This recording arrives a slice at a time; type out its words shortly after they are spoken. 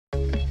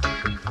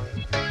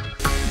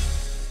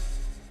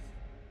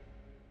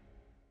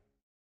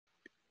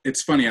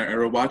it's funny. I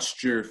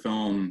rewatched your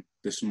film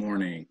this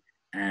morning,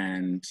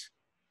 and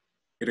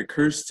it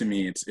occurs to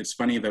me it's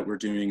funny that we're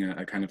doing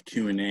a kind of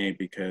Q&A,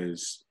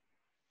 because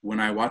when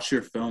I watch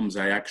your films,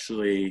 I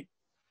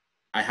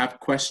have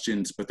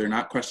questions, but they're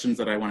not questions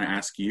that I want to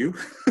ask you.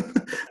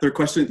 They're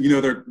questions,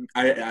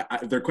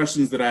 they're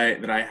questions that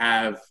I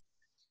have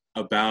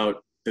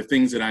about the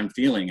things that I'm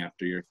feeling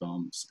after your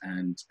films,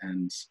 and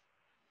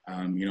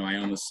I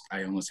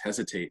almost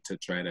hesitate to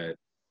try to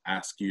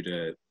ask you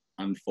to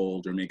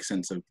unfold or make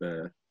sense of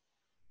the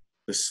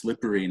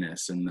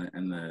slipperiness and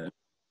the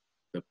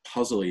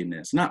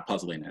puzzliness, not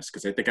puzzliness,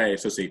 because I think I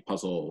associate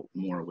puzzle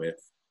more with,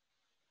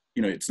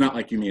 it's not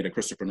like you made a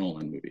Christopher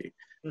Nolan movie,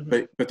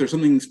 Mm-hmm. but there's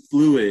something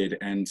fluid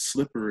and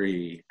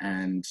slippery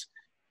and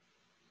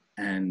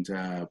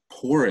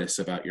porous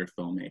about your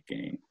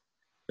filmmaking,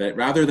 that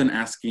rather than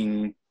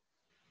asking,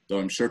 though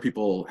I'm sure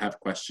people have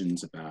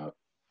questions about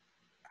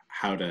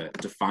how to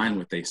define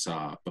what they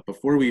saw, but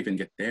before we even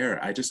get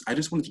there, I just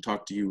wanted to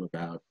talk to you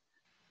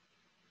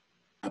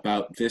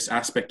about this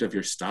aspect of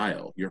your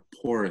style, your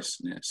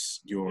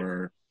porousness,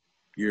 your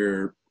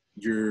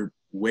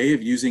way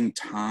of using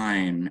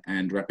time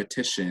and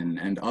repetition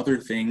and other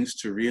things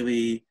to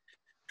really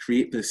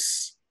create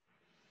this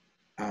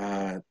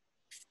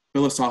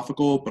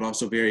philosophical, but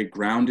also very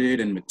grounded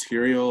and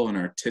material and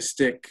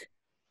artistic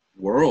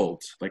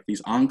world, like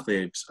these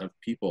enclaves of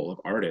people, of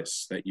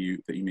artists that you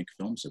make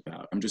films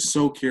about. I'm just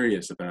so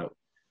curious about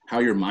how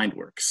your mind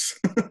works.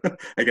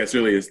 I guess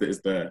really is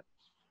the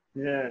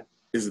Yeah.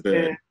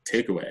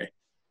 takeaway.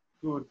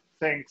 Good.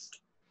 Thanks.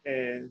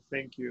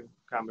 Thank you,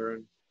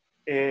 Cameron.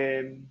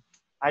 Um,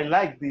 I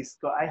like this.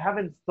 I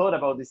haven't thought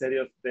about this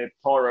idea of the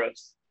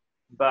porous,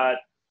 but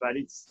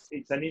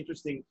it's an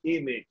interesting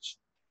image.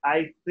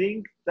 I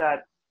think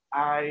that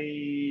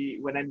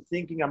when I'm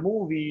thinking a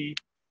movie,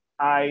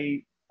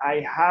 I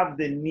have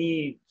the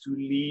need to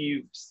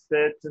leave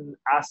certain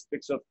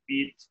aspects of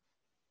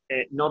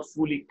it not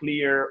fully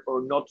clear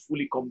or not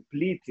fully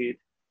completed,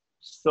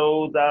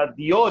 so that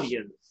the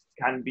audience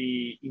can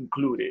be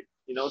included.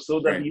 So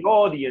that Right. the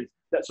audience.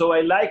 So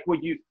I like what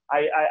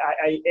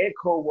I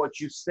echo what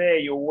you say,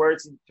 your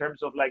words, in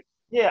terms of like,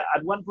 yeah,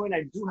 at one point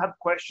I do have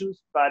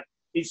questions, but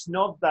it's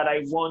not that I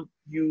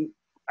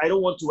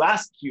don't want to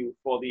ask you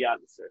for the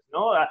answers.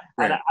 No, and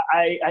Right.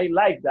 I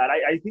like that.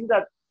 I think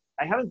that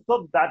I haven't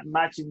thought that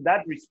much in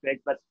that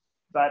respect,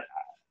 but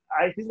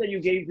I think that you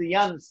gave the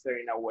answer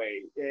in a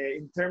way,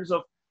 in terms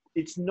of,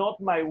 it's not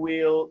my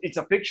will. It's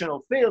a fictional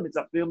film. It's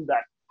a film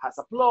that has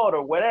a plot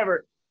or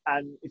whatever,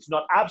 and it's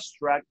not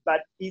abstract,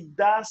 but it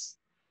does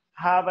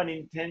have an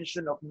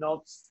intention of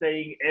not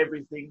saying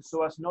everything,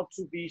 so as not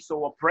to be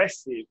so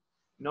oppressive,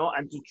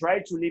 and to try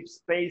to leave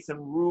space and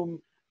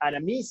room and a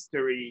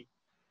mystery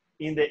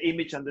in the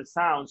image and the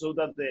sound, so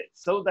that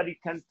it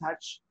can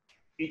touch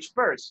each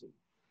person,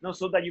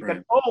 so that you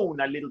can Right.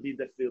 own a little bit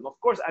the film. Of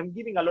course, I'm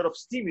giving a lot of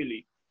stimuli.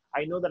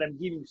 I know that I'm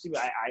giving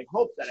stimuli. I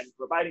hope that I'm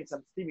providing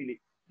some stimuli,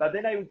 but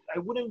then I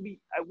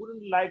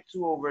wouldn't like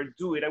to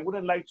overdo it. I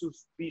wouldn't like to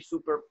be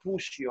super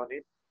pushy on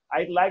it.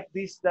 I'd like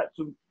that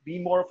to be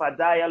more of a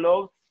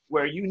dialogue,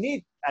 where you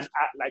need an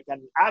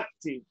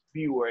active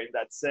viewer in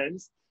that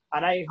sense.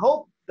 And I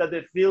hope that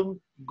the film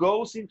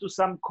goes into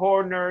some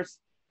corners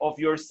of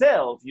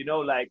yourself,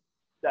 like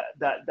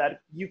that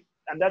you,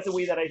 and that's the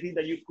way that I think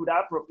that you could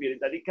appropriate it,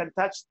 that it can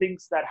touch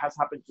things that has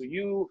happened to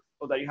you,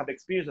 or that you have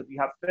experienced, that you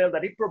have felt,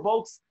 that it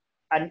provokes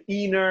an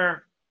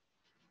inner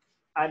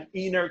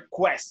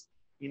quest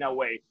in a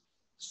way.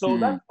 So Mm.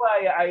 that's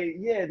why the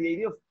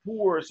idea of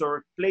pores,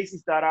 or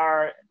places that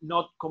are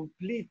not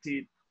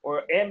completed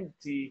or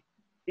empty,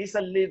 is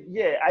I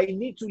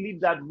need to leave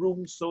that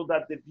room, so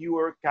that the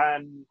viewer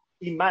can,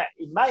 in my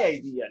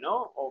idea,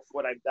 of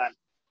what I've done,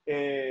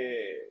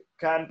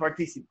 can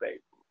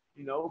participate,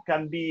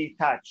 can be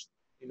touched,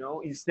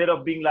 instead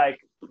of being like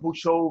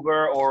pushed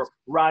over or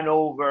run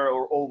over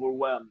or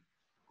overwhelmed.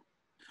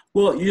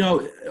 Well,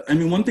 I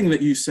mean, one thing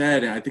that you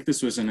said, and I think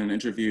this was in an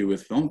interview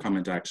with Film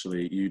Comment,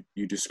 actually,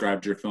 you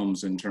described your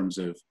films in terms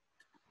of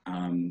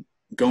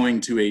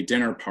going to a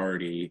dinner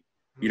party.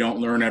 You don't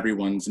learn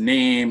everyone's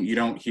name. You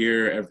don't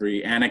hear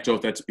every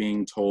anecdote that's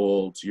being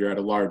told. You're at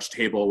a large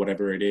table,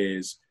 whatever it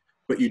is,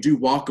 but you do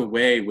walk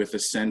away with a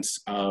sense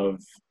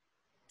of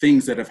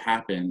things that have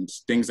happened,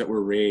 things that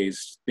were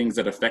raised, things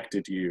that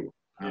affected you.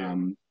 Yeah.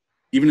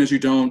 Even as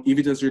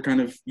you're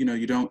kind of,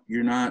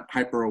 you're not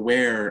hyper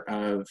aware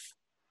of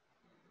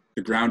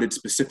the grounded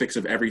specifics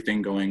of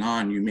everything going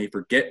on. You may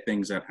forget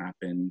things that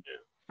happen.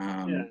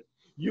 Yeah.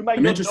 You might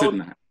I'm not interested know. in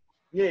that.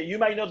 Yeah, you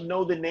might not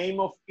know the name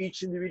of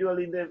each individual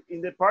in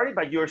the party,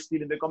 but you're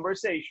still in the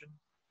conversation.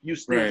 You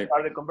still Right.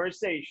 start the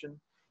conversation.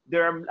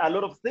 There are a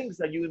lot of things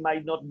that you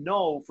might not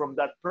know from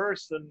that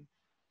person,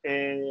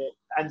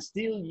 and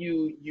still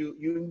you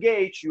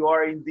engage. You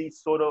are in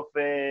this sort of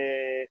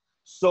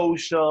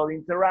social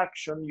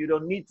interaction. You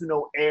don't need to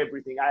know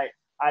everything.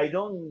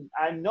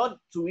 I'm not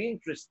too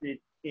interested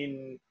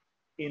in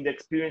the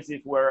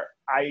experiences where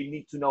I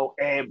need to know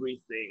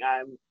everything.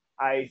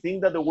 I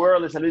think that the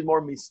world is a little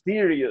more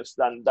mysterious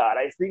than that.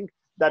 I think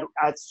that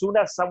as soon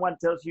as someone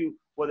tells you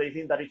what they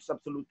think that it's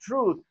absolute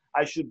truth,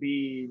 I should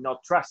be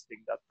not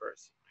trusting that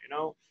person, you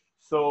know?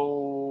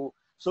 So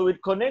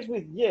it connects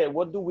with, yeah,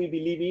 what do we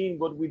believe in,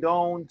 what we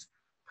don't,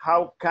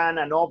 how can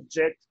an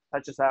object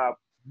such as a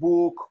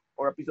book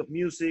or a piece of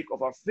music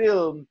or a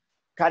film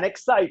can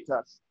excite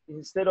us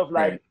instead of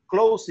like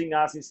closing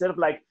us, instead of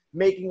like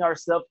making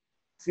ourselves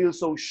feel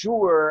so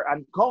sure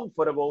and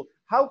comfortable.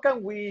 How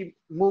can we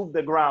move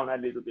the ground a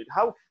little bit?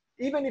 How,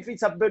 even if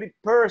it's a very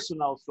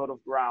personal sort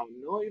of ground,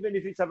 you know, even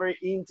if it's a very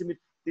intimate,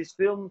 this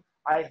film,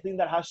 I think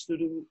that has to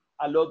do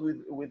a lot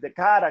with the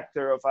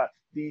character of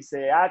this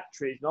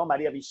actress, no,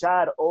 Maria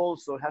Villar,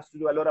 also has to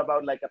do a lot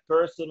about like a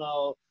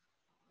personal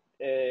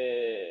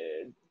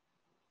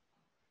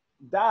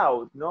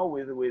doubt, no,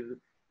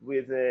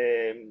 with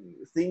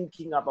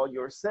thinking about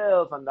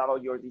yourself and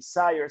about your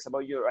desires,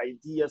 about your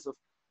ideas of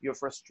your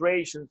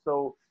frustration.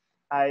 So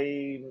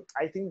I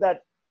think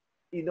that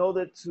in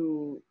order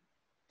to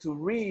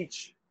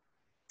reach,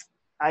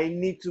 I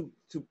need to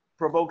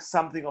provoke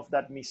something of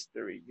that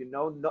mystery, you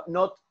know,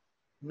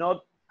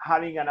 not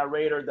having a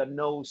narrator that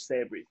knows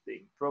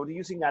everything,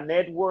 producing a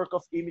network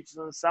of images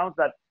and sounds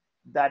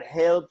that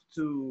help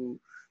to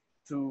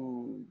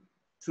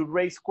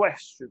raise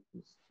questions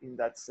in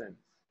that sense.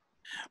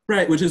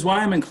 Right, which is why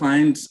I'm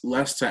inclined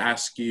less to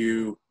ask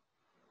you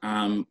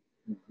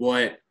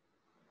what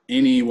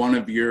any one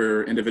of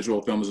your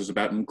individual films is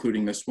about,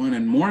 including this one,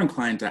 and more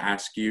inclined to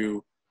ask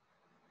you,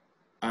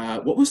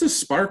 what was the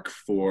spark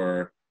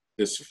for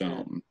this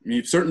film? I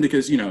mean, certainly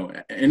because, you know,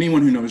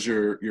 anyone who knows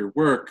your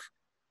work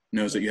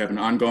knows that you have an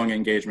ongoing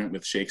engagement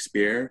with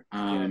Shakespeare,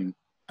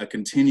 a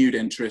continued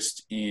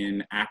interest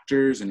in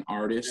actors and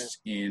artists,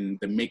 in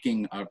the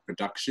making of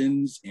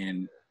productions,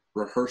 in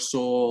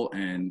rehearsal,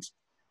 and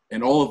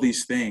all of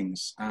these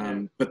things.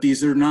 But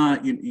these are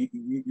not,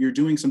 you're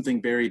doing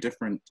something very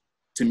different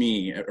to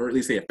me, or at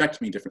least they affect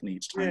me differently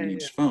each time in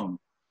each film.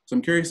 So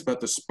I'm curious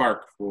about the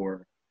spark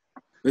for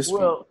this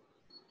film.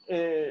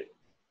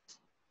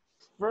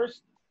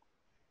 First,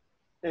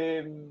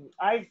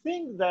 I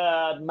think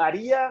that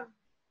Maria,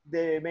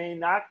 the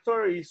main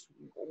actor, is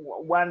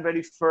one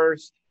very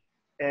first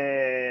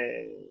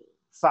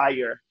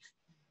fire.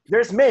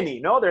 There's many,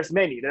 no? There's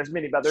many,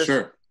 but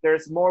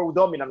there's more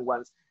dominant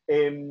ones.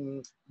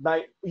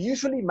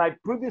 Usually my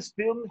previous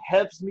film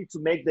helps me to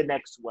make the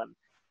next one,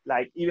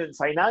 like even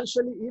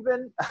financially,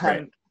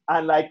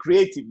 and like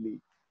creatively.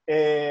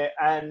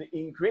 And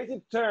in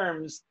creative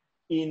terms,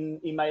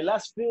 in my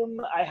last film,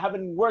 I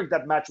haven't worked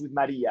that much with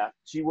Maria.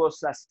 She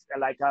was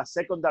like a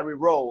secondary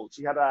role.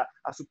 She had a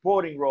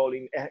supporting role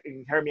in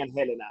Hermie and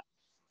Helena.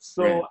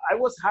 So I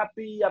was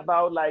happy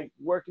about like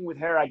working with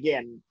her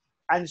again.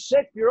 And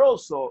Shakespeare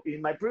also,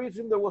 in my previous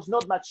film, there was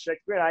not much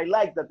Shakespeare. I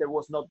liked that there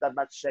was not that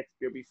much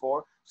Shakespeare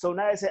before. So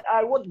now I said,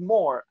 I want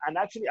more. And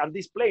actually, on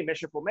this play,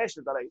 Measure for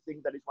Measure, that I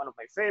think that is one of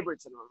my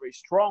favorites and a very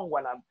strong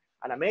one,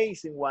 an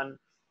amazing one.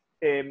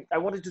 I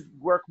wanted to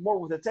work more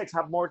with the text,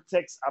 have more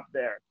text up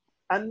there.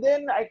 And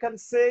then I can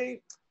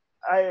say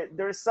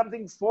there's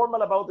something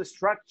formal about the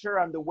structure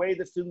and the way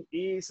the film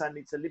is and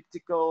its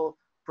elliptical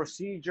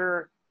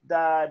procedure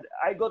that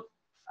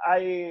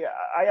I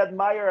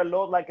admire a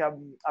lot, like a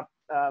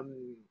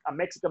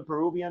Mexican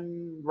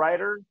Peruvian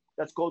writer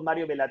that's called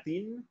Mario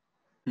Velatin.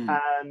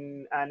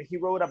 And he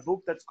wrote a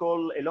book that's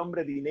called El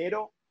Hombre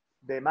Dinero,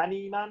 the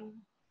Money Man,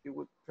 you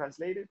would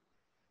translate it.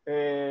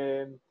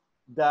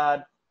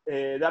 That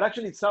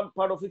actually some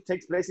part of it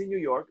takes place in New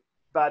York,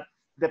 but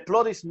the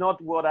plot is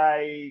not what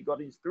I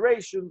got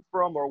inspiration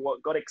from or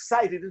what got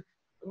excited.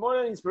 More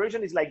than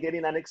inspiration is like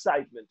getting an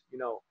excitement, you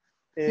know.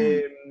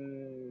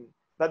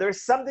 But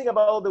there's something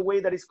about the way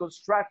that it's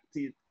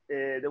constructed,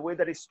 the way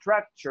that it's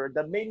structured,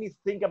 that made me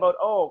think about,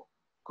 oh,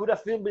 could a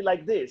film be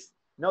like this?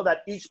 You know,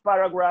 that each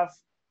paragraph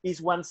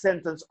is one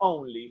sentence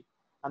only,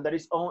 and that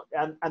is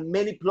and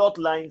many plot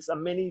lines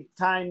and many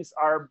times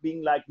are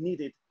being like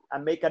needed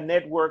and make a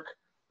network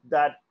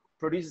that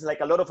produces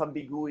like a lot of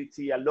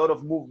ambiguity, a lot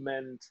of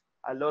movement,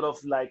 a lot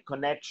of like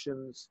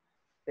connections.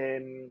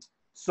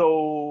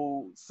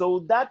 So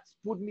that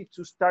put me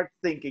to start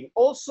thinking.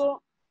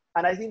 Also,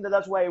 and I think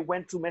that's why I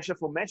went to Measure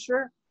for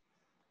Measure.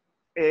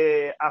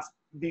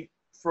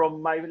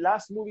 From my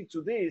last movie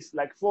to this,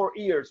 like 4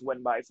 years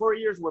went by. 4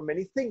 years where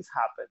many things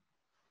happened.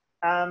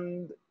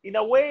 And in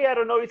a way, I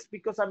don't know, it's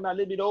because I'm a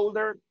little bit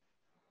older,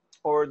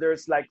 or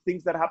there's like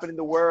things that happen in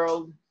the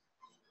world.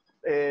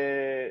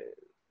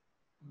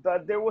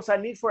 But there was a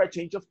need for a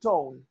change of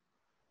tone.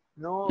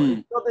 No,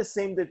 it's not the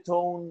same, the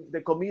tone,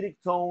 the comedic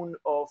tone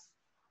of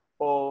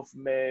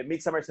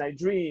Midsummer's Night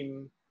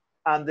Dream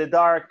and the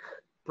dark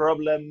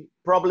problem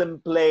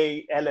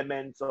play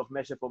elements of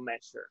Measure for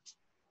Measure.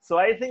 So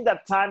I think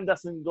that time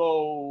doesn't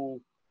go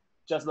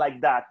just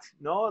like that,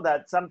 no?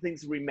 That some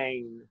things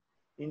remain.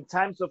 In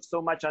times of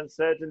so much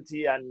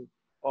uncertainty and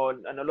a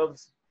lot of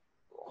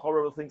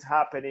horrible things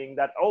happening,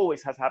 that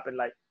always has happened,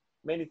 like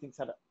many things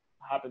have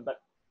happened,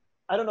 but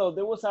I don't know,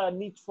 there was a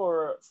need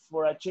for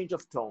a change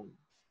of tone.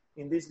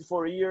 In these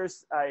 4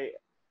 years,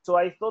 So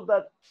I thought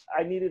that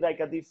I needed like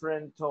a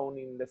different tone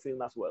in the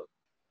film as well,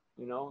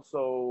 you know.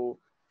 So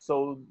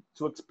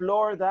to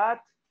explore that,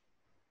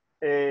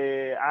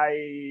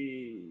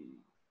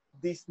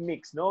 this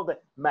mix, no, the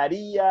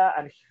Maria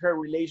and her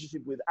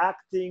relationship with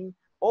acting,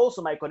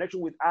 also my connection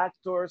with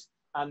actors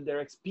and their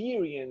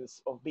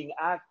experience of being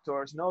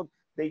actors. No,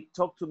 they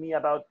talk to me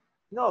about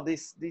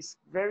this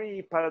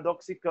very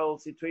paradoxical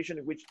situation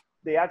in which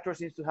the actor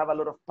seems to have a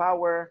lot of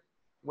power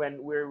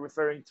when we're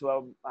referring to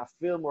a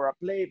film or a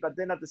play, but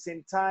then at the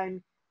same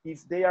time,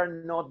 if they are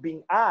not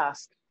being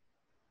asked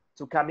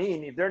to come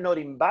in, if they're not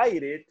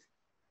invited,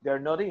 they're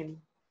not in.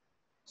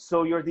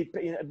 So you're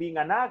being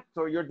an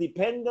actor, you're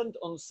dependent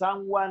on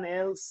someone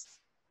else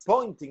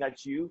pointing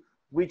at you,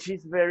 which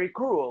is very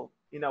cruel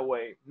in a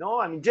way. No,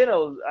 I mean, in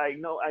general,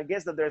 I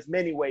guess that there's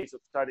many ways of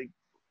starting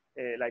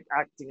like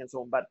acting and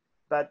so on,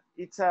 but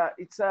it's I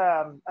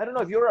don't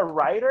know, if you're a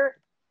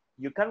writer,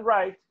 you can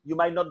write, you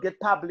might not get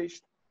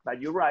published, but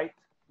you write,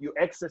 you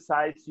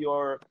exercise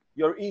your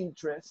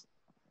interest.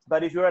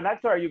 But if you're an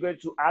actor, are you going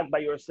to act by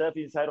yourself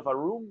inside of a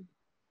room?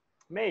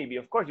 Maybe,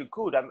 of course you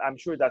could. I'm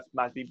sure that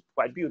must be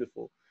quite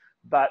beautiful,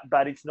 but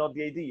it's not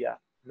the idea,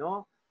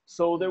 no?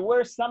 So there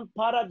were some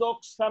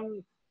paradox,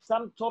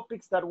 some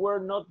topics that were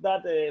not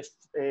that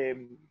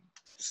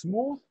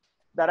smooth,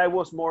 that I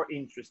was more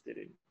interested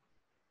in.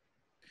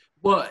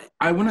 Well,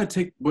 I want to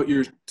take what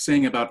you're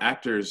saying about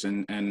actors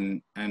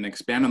and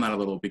expand on that a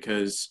little,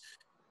 because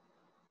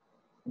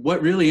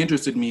what really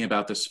interested me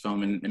about this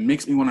film, and it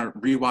makes me want to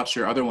rewatch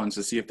your other ones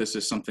to see if this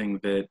is something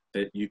that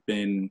you've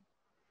been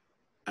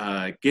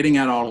getting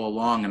at all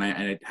along, and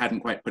I hadn't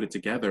quite put it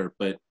together,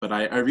 but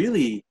I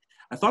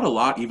thought a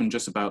lot even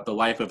just about the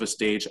life of a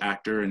stage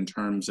actor in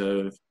terms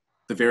of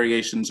the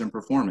variations in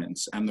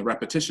performance and the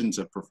repetitions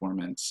of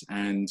performance.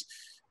 And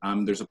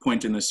there's a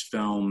point in this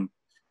film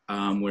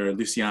where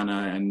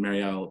Luciana and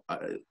Marielle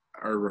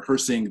are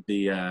rehearsing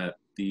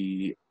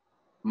the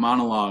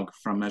monologue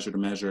from Measure to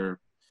Measure,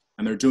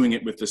 and they're doing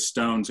it with the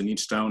stones, and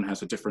each stone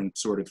has a different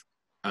sort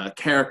of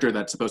character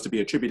that's supposed to be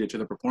attributed to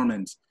the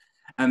performance.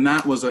 And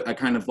that was a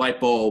kind of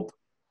light bulb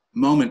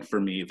moment for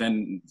me.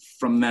 Then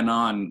from then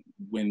on,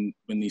 when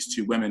these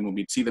two women, when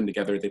we'd see them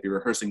together, they'd be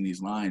rehearsing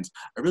these lines,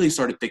 I really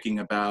started thinking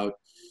about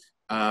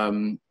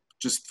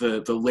just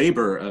the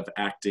labor of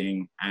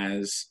acting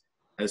as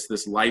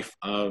this life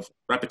of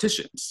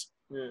repetitions,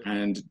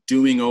 and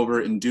doing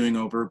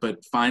over,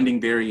 but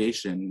finding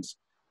variations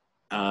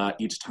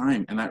each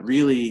time. And that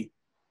really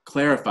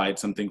clarified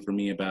something for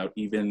me about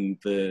even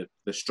the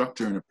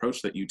structure and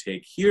approach that you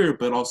take here,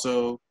 but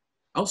also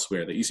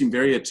elsewhere, that you seem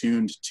very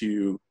attuned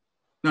to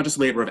not just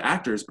labor of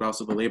actors, but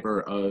also the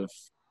labor of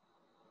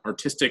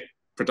artistic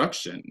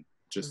production.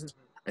 Just,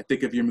 I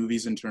think of your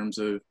movies in terms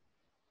of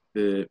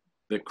the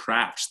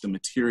crafts, the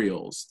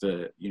materials,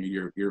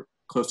 your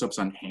close-ups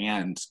on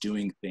hands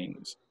doing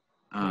things.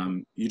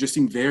 You just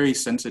seem very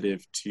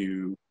sensitive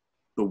to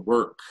the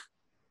work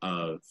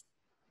of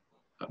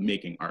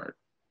making art.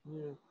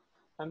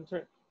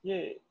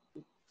 Yeah,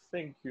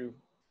 thank you.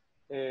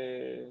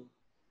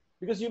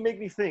 Because you make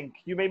me think.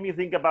 You made me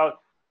think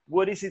about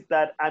what is it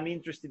that I'm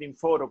interested in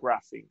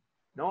photographing.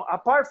 No,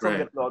 apart from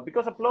the plot,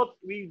 because a plot,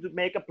 we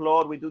make a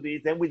plot, we do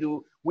this, then we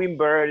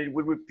invert it,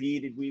 we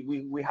repeat it,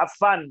 we have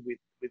fun with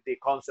the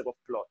concept of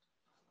plot.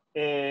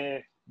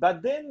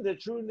 But then the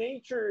true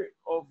nature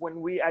of when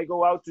I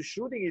go out to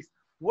shooting is,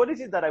 what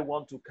is it that I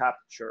want to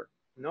capture?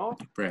 No,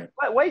 right.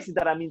 Why is it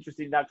that I'm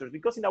interested in actors?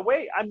 Because in a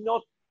way, I'm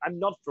not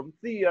from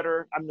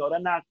theater. I'm not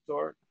an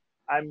actor.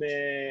 I'm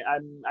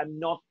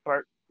not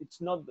part.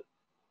 It's not.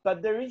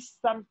 But there is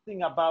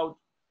something about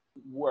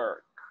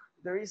work.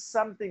 There is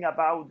something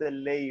about the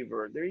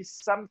labor. There is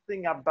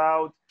something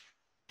about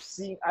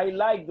seeing. I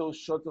like those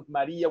shots of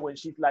Maria when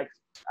she's like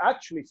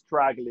actually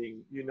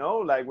struggling, you know,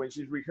 like when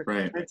she's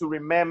trying to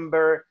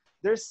remember.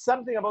 There's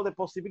something about the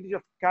possibility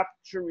of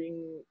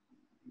capturing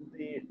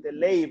the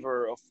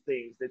labor of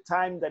things, the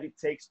time that it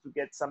takes to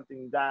get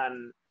something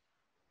done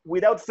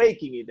without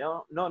faking it,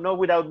 no,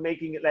 without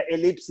making it like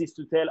ellipses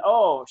to tell,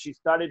 oh, she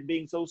started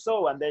being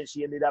so and then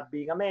she ended up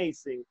being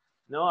amazing,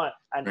 no,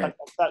 and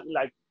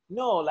like,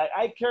 no, like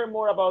I care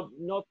more about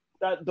not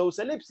those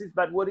ellipses,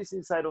 but what is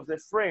inside of the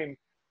frame.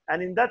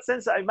 And in that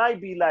sense, I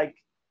might be like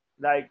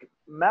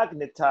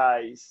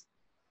magnetized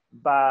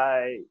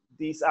by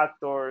these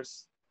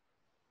actors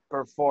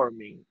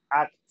performing,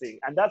 acting,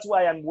 and that's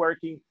why I'm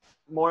working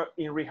more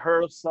in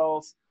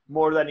rehearsals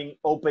more than in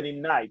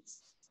opening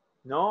nights.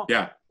 No,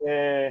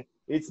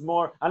 it's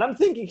more, and I'm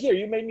thinking here.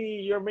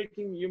 You're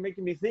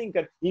making me think.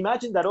 And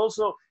imagine that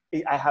also.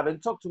 I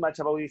haven't talked too much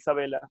about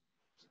Isabella.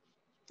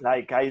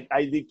 Like I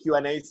did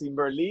Q&As in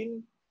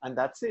Berlin, and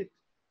that's it.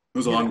 It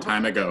was a long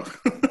time ago.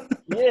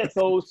 Yeah,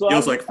 so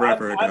feels like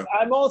forever ago.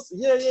 I'm also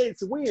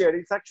it's weird.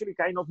 It's actually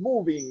kind of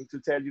moving, to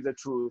tell you the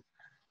truth.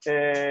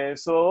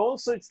 So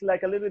also it's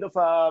like a little bit of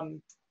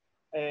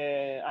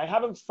I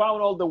haven't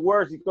found all the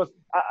words, because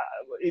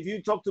if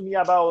you talk to me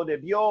about the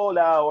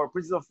Viola or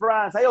Princess of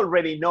France, I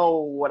already know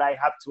what I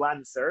have to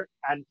answer,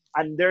 and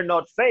they're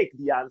not fake,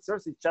 the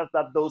answers. It's just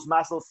that those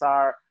muscles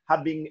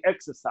have been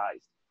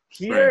exercised.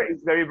 Here Right.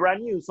 it's very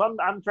brand new. So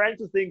I'm trying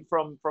to think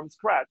from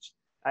scratch,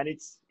 and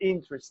it's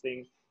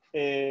interesting.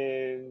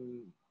 Yeah,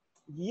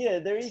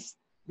 there is,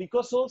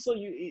 because also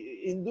you,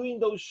 in doing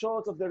those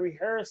shots of the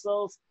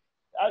rehearsals,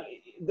 I,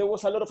 there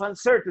was a lot of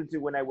uncertainty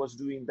when I was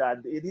doing that.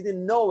 I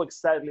didn't know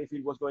exactly if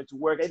it was going to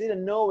work. I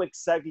didn't know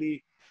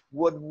exactly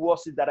what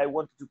was it that I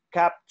wanted to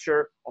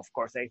capture. Of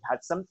course, I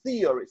had some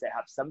theories, I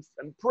have some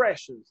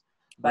impressions,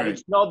 but Right.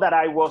 it's not that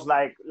I was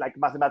like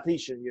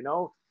mathematician, you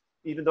know,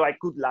 even though I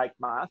could like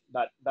math.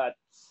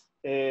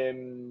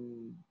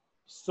 Um,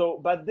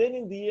 but then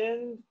in the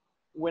end,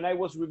 when I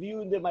was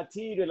reviewing the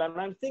material, and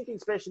I'm thinking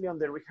especially on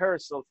the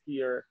rehearsals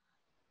here,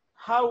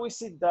 how is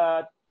it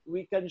that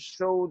we can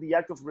show the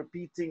act of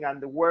repeating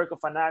and the work of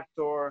an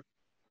actor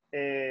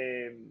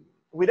um,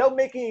 without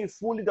making it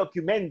fully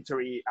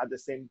documentary at the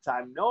same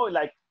time? No,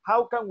 like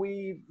how can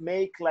we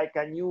make like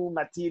a new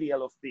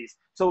material of this?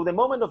 So the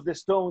moment of the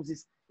stones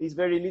is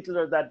very little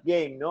of that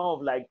game, no,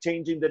 of like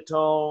changing the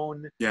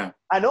tone, Yeah.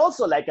 and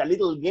also like a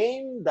little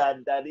game that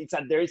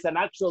there is an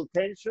actual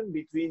tension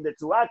between the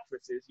two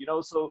actresses, you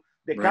know. So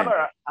the Right.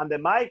 camera and the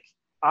mic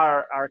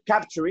are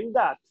capturing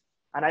that,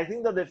 and I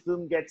think that the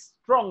film gets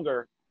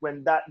stronger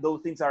when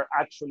those things are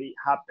actually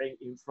happening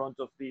in front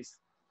of these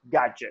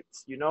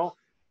gadgets, you know.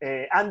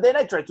 And then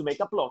I try to make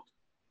a plot,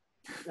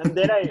 and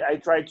then I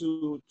try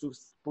to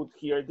put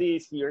here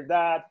this, here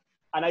that,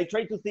 and I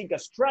try to think a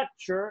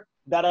structure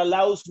that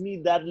allows me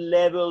that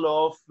level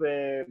of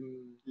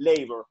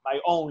labor, my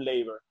own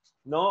labor,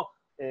 no,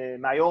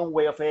 my own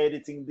way of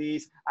editing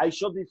this. I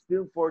shot this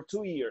film for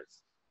 2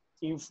 years,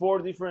 in 4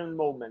 different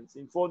moments,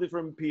 in 4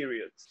 different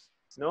periods,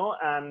 no,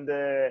 and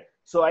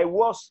so I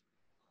was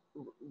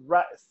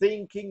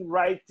thinking,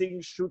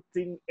 writing,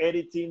 shooting,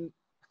 editing,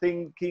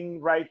 thinking,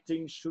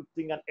 writing,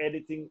 shooting, and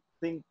editing,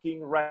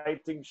 thinking,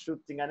 writing,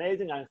 shooting, and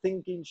editing, and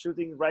thinking,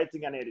 shooting,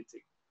 writing, and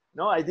editing.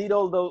 No, I did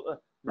all those,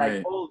 like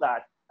Right. all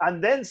that,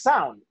 and then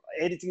sound,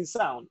 editing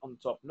sound on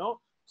top. No,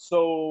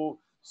 so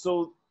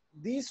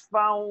this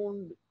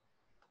found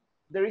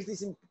there is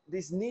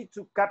this need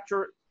to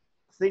capture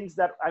things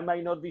that I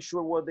might not be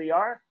sure what they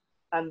are,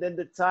 and then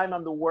the time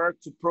and the work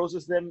to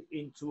process them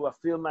into a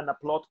film and a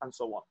plot and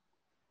so on.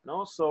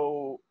 No,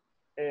 so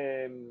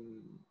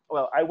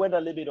well, I went a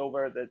little bit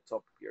over the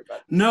top here,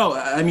 but No,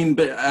 I mean,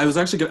 but I was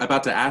actually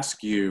about to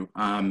ask you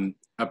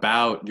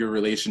about your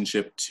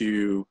relationship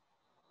to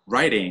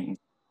writing,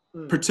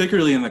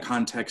 particularly in the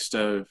context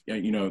of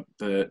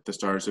the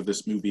stars of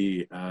this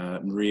movie,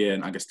 Maria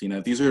and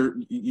Agustina. These are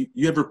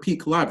you have repeat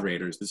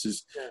collaborators. This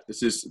is yeah,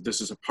 this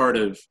is a part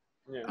of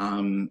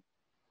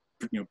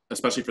yeah,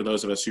 especially for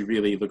those of us who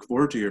really look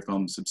forward to your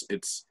films.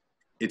 It's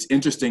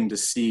interesting to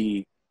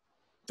see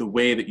the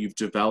way that you've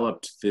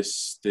developed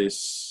this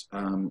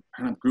kind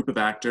of group of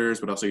actors,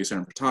 but also your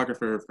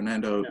cinematographer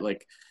Fernando. yeah,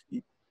 Like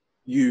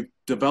you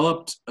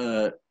developed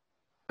a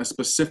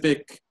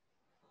specific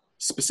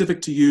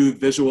to you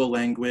visual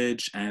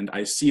language, and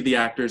I see the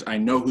actors, I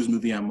know whose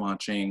movie I'm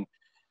watching,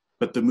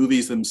 but the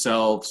movies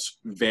themselves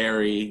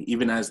vary,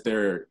 even as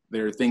there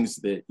are things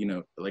that,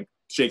 like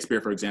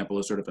Shakespeare, for example,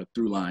 is sort of a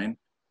through line.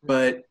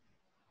 But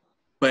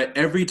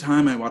every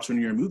time I watch one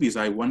of your movies,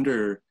 I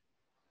wonder,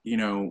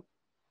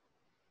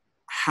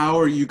 how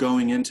are you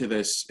going into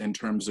this in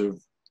terms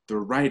of the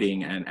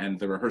writing and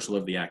the rehearsal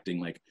of the acting?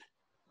 Like,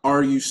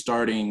 are you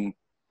starting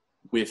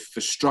with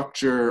the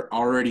structure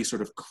already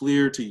sort of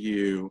clear to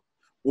you?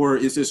 Or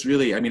is this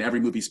really, I mean, every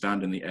movie's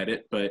found in the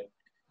edit, but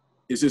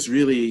is this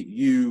really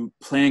you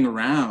playing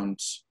around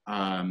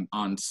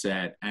on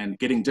set and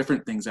getting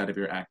different things out of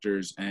your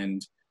actors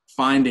and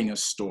finding a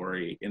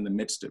story in the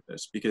midst of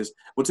this? Because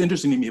what's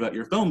interesting to me about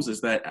your films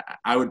is that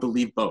I would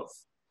believe both.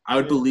 I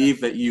would yeah.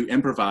 believe that you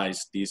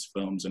improvised these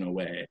films in a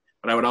way,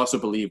 but I would also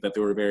believe that they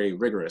were very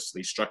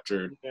rigorously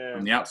structured Yeah.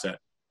 from the outset.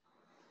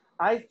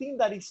 I think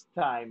that it's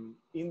time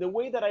in the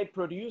way that I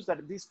produce,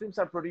 that these films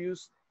are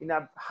produced in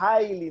a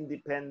highly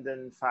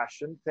independent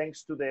fashion,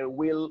 thanks to the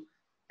will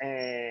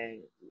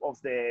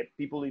of the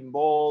people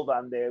involved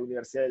and the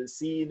Universidad del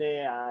Cine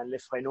and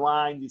Les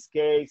Renois in this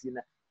case, in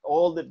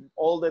all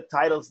the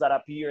titles that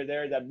appear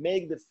there that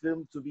make the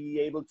film to be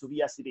able to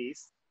be as it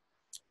is.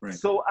 Right.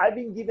 So I've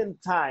been given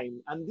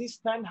time, and this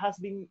time has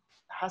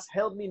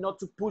helped me not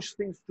to push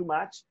things too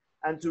much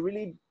and to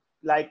really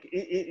like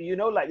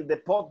like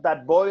the pot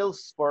that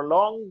boils for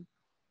long.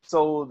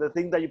 So the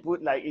thing that you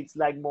put, like, it's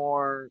like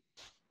more,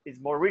 it's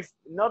more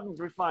not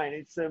refined.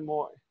 It's a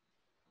more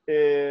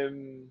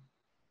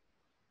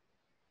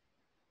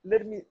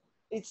let me.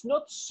 It's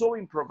not so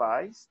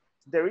improvised.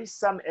 There is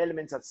some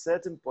elements at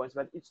certain points,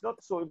 but it's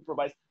not so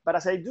improvised. But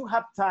as I do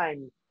have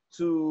time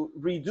to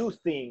redo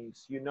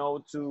things,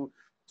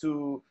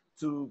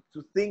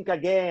 to think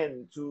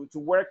again, to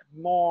work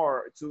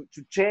more, to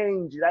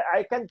change.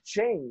 I can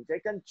change. I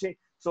can change.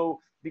 So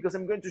because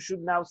I'm going to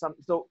shoot now some.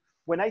 So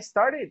when I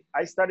started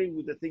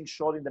with the thing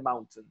shot in the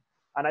mountain,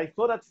 and I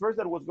thought at first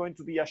that was going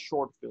to be a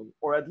short film,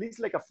 or at least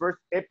like a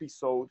first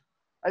episode.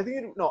 I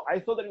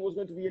thought that it was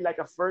going to be like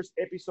a first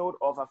episode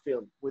of a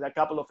film with a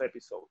couple of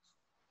episodes.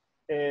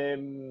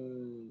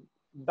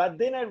 But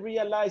then I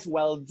realized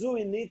while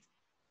doing it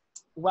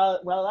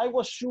while I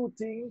was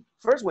shooting,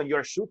 first when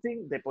you're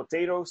shooting, the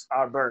potatoes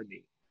are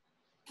burning.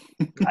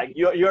 Like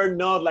you're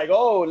not like,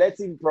 oh,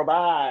 let's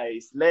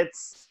improvise,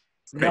 let's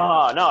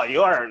Right. no,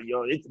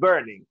 you're it's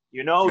burning,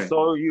 you know. Right.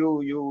 So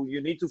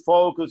you need to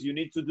focus, you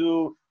need to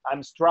do.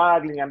 I'm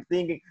struggling, I'm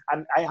thinking,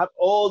 I have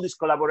all these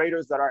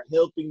collaborators that are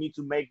helping me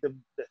to make the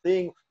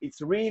thing.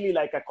 It's really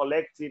like a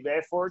collective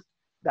effort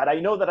that I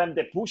know that I'm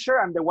the pusher,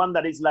 I'm the one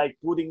that is like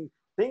putting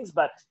things,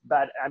 but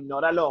I'm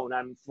not alone.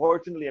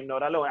 Unfortunately, I'm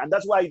not alone. And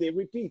that's why they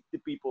repeat the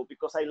people,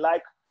 because I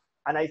like,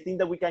 and I think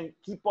that we can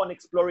keep on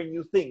exploring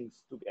new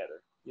things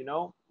together, you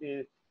know.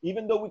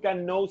 Even though we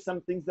can know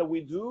some things that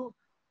we do,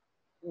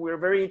 we're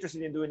very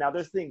interested in doing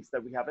other things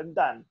that we haven't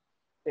done.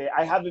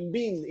 I haven't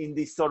been in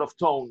this sort of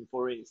tone,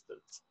 for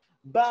instance.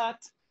 But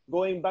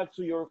going back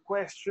to your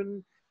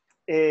question,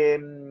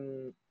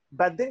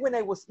 but then when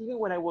I was, even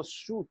when I was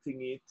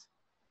shooting it,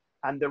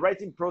 and the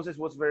writing process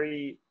was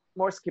very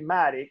more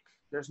schematic,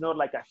 there's not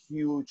like a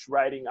huge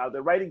writing out.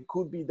 The writing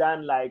could be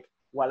done like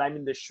while I'm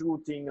in the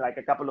shooting, like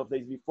a couple of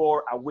days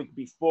before, a week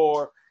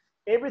before.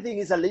 Everything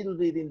is a little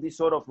bit in this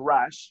sort of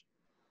rush,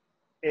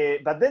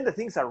 but then the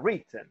things are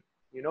written.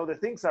 You know, the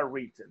things are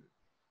written,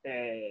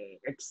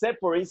 except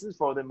for instance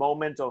for the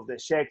moment of the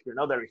Shakespeare. You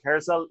know, the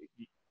rehearsal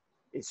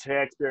is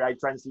Shakespeare. I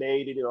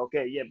translated it.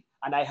 Okay, yeah,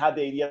 and I had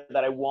the idea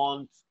that I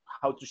want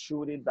how to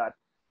shoot it, but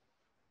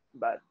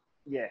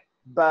yeah.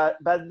 But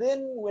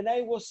then when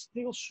I was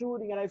still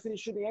shooting and I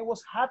finished shooting, I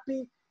was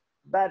happy,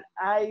 but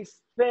I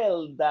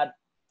felt that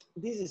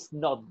this is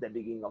not the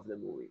beginning of the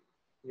movie.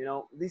 You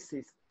know, this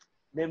is,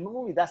 the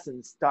movie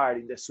doesn't start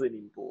in the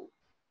swimming pool.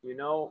 You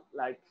know,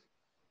 like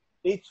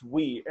it's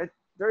weird.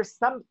 There's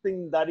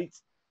something that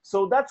it's,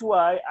 so that's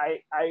why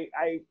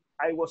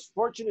I was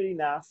fortunate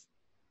enough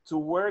to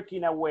work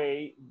in a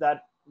way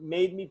that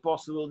made me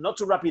possible not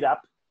to wrap it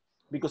up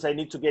because I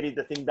need to get it,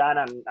 the thing done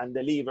and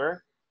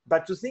deliver,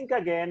 but to think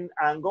again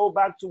and go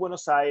back to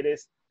Buenos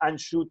Aires and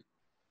shoot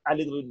a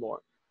little bit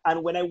more.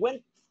 And when I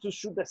went to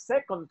shoot the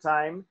second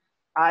time,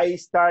 I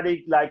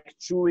started like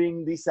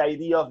chewing this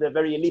idea of the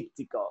very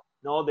elliptical,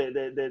 no,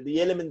 the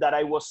element that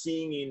I was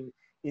seeing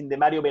in the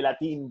Mario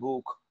Bellatin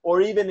book, or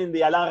even in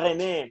the Alain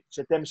René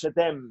Je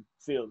t'aime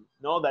film,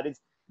 no, that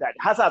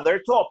has other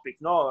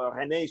topics. No,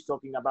 René is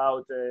talking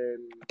about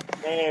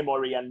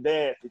memory and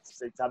death.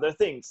 It's other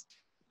things,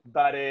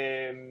 but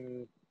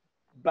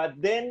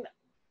then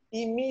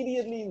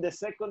immediately in the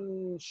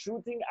second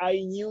shooting, I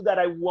knew that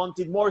I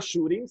wanted more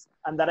shootings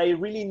and that I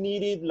really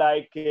needed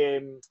like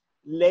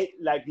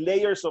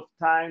layers of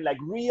time, like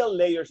real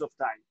layers of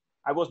time.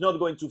 I was not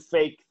going to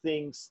fake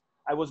things.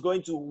 I was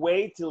going to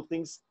wait till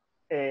things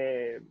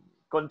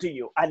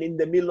continue. And in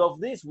the middle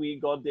of this, we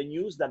got the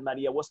news that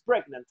Maria was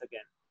pregnant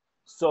again.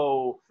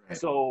 So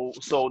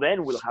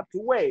then we'll have to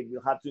wait.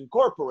 We'll have to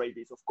incorporate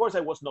this. Of course,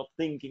 I was not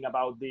thinking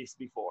about this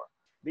before.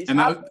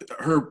 And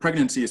her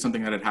pregnancy is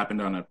something that had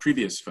happened on a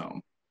previous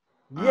film.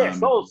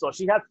 Yes, also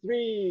she had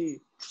three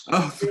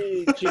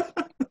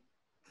children.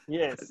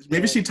 Yes.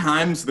 Maybe she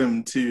times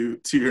them to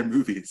your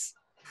movies.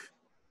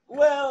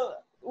 Well,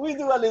 we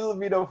do a little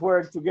bit of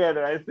work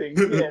together, I think.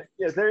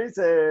 Yes. There is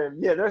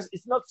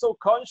it's not so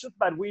conscious,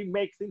 but we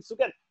make things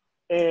together.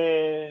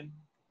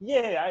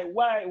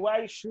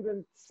 Why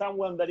shouldn't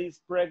someone that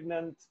is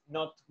pregnant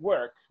not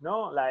work?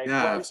 No, like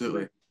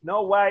absolutely.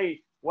 No, why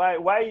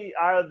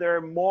aren't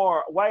there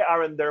more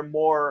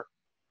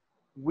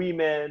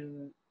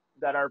women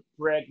that are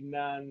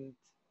pregnant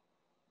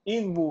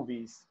in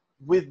movies,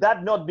 with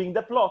that not being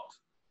the plot?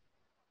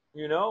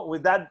 You know,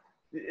 with that,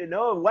 you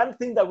know, one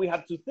thing that we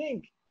have to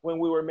think when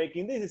we were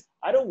making this is,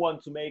 I don't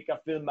want to make a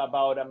film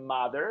about a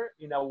mother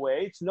in a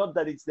way. It's not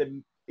that it's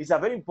a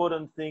very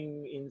important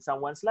thing in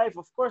someone's life,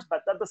 of course,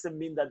 but that doesn't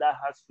mean that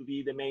has to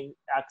be the main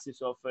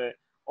axis of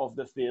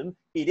the film.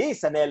 It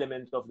is an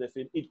element of the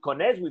film. It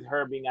connects with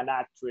her being an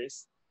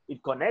actress.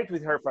 It connects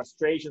with her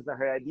frustrations and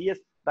her ideas.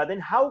 But then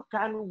how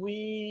can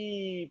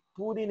we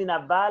put it in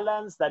a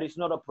balance that is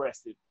not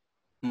oppressive?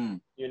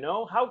 You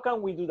know, how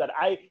can we do that?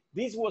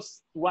 This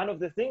was one of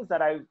the things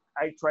that I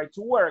tried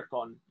to work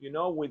on, you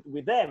know,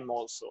 with them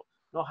also.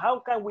 Now, how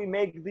can we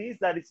make this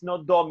that it's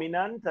not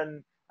dominant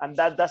and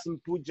that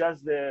doesn't put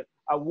just a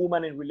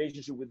woman in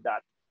relationship with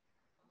that,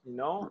 you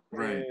know?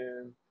 Right.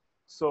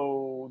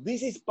 So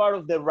this is part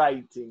of the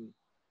writing.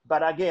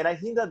 But again, I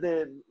think that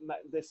the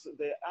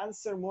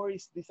answer more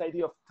is this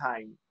idea of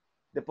time,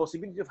 the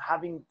possibility of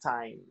having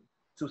time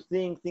to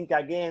think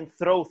again,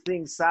 throw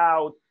things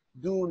out,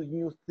 do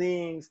new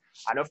things.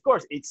 And of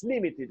course, it's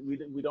limited.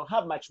 We don't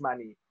have much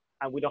money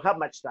and we don't have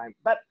much time,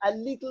 but a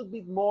little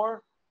bit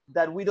more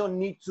that we don't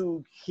need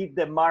to hit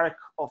the mark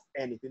of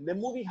anything. The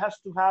movie has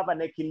to have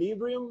an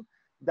equilibrium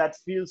that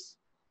feels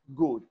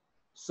good.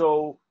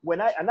 So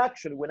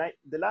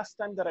the last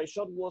time that I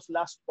shot was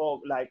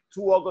like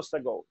 2 August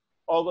ago,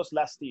 August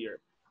last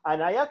year.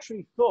 And I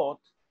actually thought,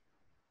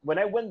 when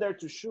I went there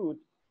to shoot,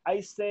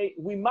 I say,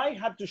 we might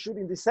have to shoot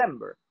in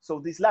December. So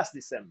this last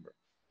December.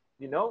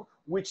 you know,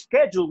 which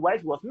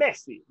schedule-wise was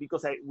messy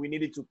because we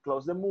needed to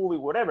close the movie,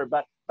 whatever.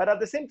 But at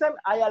the same time,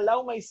 I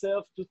allow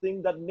myself to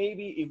think that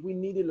maybe if we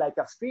needed like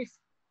a fifth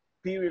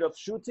period of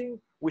shooting,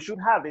 we should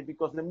have it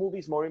because the movie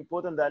is more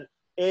important than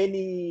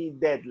any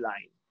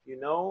deadline, you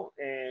know.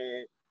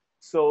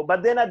 So,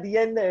 but then at the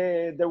end,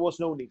 there was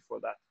no need for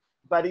that.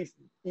 But if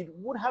it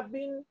would have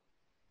been,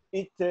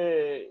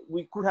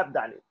 we could have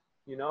done it,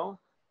 you know.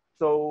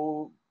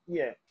 So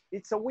yeah,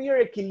 it's a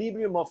weird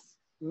equilibrium of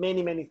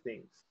many, many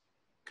things.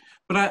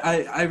 But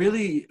I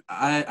really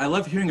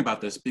love hearing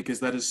about this because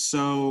that is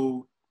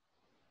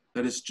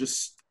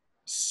just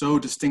so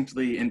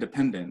distinctly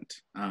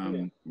independent.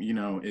 You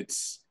know,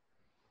 it's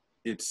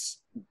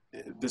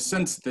the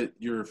sense that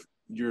your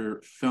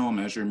film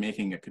as you're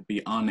making it could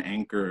be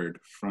unanchored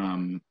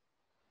from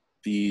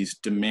these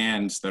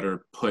demands that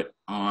are put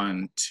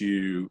on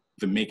to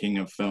the making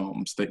of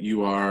films, that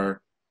you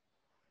are,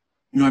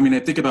 you know, I mean, I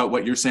think about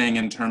what you're saying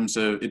in terms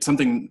of, it's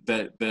something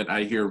that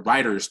I hear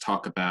writers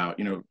talk about.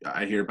 You know,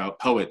 I hear about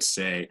poets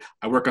say,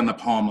 I work on the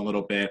poem a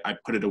little bit, I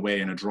put it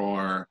away in a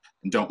drawer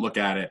and don't look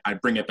at it. I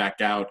bring it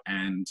back out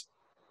and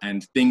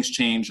things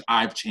change,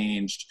 I've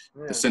changed,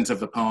 the sense of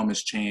the poem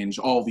has changed,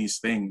 all these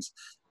things.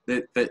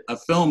 That a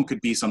film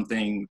could be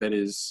something that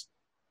is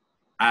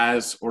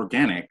as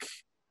organic,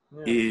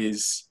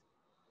 is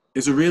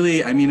a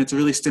really, I mean, it's a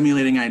really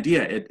stimulating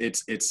idea.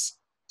 It's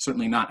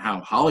certainly not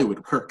how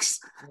Hollywood works.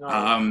 No,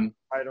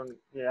 I don't.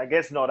 Yeah, I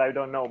guess not. I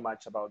don't know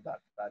much about that,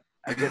 but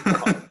I guess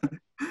not.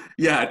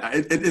 Yeah,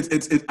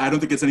 I don't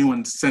think it's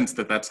anyone's sense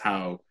that that's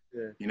how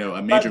you know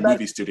a major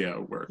movie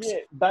studio works. Yeah,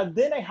 but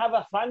then I have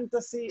a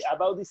fantasy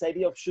about this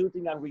idea of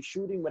shooting and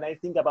reshooting when I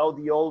think about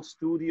the old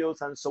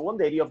studios and so on.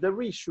 The idea of the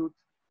reshoot,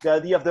 the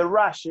idea of the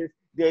rushes,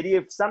 the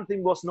idea if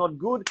something was not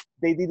good,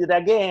 they did it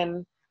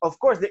again. Of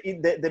course,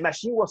 the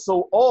machine was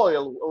so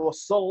oiled,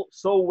 was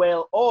so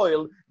well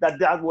oiled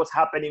that was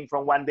happening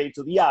from one day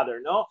to the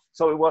other, no?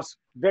 So it was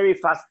very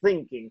fast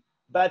thinking.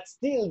 But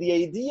still, the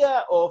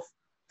idea of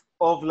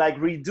like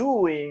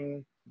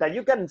redoing, that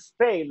you can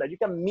fail, that you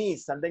can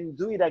miss, and then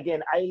do it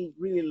again, I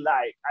really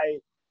like. I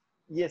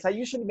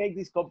usually make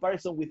this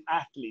comparison with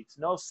athletes,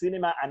 no?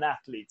 Cinema and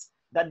athletes.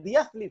 That the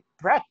athlete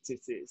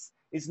practices.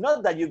 It's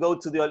not that you go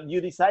to you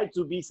decide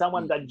to be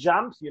someone that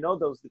jumps, you know,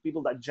 the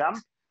people that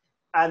jump,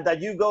 and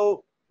that you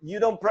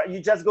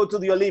just go to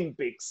the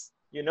Olympics,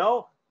 you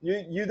know,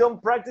 you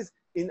don't practice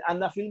and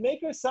a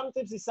filmmaker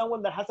sometimes is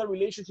someone that has a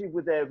relationship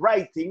with the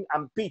writing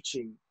and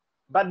pitching,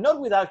 but not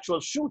with actual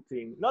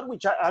shooting, not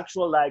with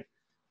actual like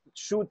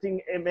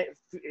shooting,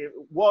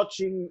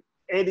 watching,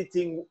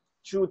 editing,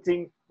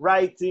 shooting,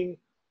 writing.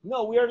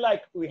 No, we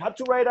have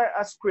to write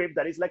a script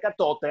that is like a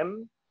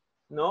totem,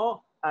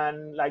 no,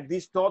 and like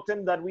this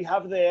totem that we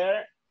have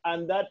there,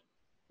 and that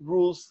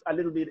rules a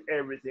little bit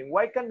everything.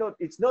 Why cannot,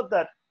 it's not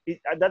that,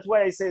 that's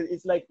why I say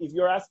it's like if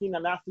you're asking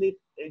an athlete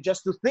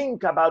just to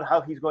think about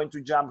how he's going to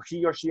jump,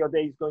 he or she or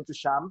they is going to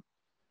jump,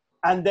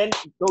 and then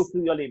go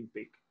to the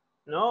Olympic,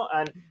 no?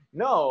 And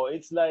no,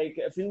 it's like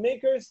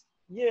filmmakers,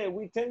 yeah,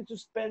 we tend to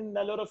spend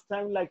a lot of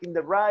time like in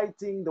the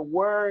writing, the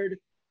word,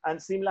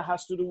 and Simla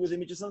has to do with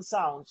images and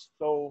sounds.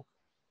 So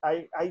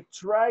I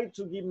try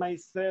to give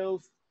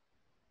myself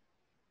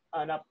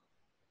an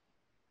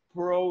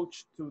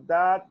approach to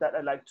that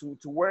I like to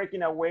work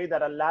in a way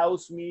that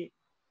allows me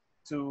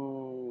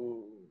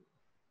to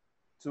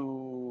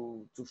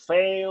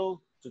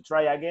fail, to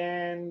try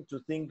again, to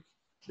think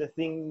the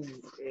thing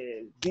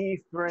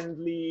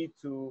differently,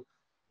 to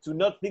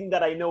not think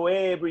that I know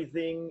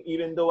everything,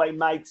 even though I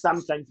might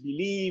sometimes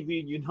believe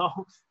it, you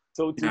know.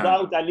 So to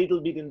doubt a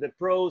little bit in the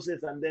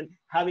process, and then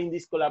having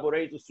these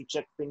collaborators to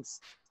check things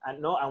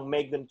and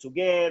make them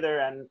together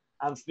and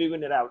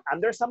figuring it out.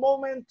 And there's a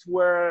moment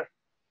where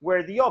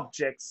the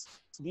object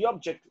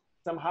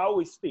somehow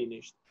is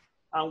finished.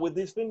 And with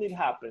this film, it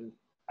happened.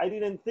 I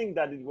didn't think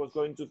that it was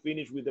going to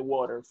finish with the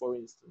water, for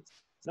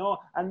instance. No,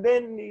 and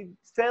then it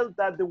felt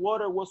that the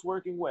water was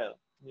working well,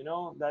 you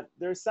know, that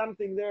there's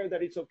something there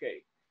that it's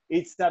okay.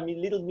 It's a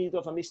little bit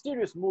of a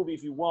mysterious movie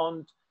if you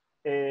want,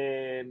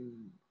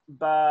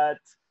 but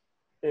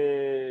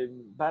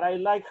I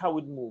like how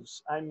it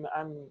moves. I'm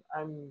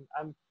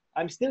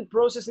still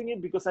processing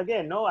it because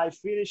again, no, I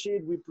finish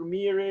it, we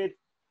premiere it,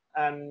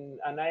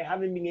 and I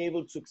haven't been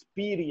able to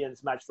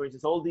experience much. For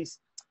instance, all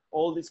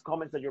these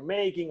comments that you're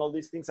making, all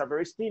these things are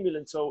very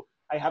stimulant. So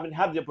I haven't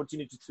had the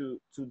opportunity to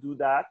do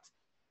that,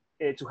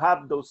 to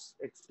have those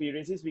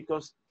experiences,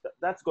 because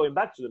that's going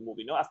back to the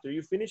movie. No, after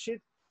you finish it,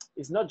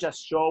 it's not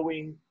just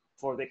showing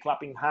for the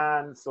clapping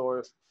hands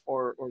or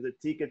the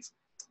tickets.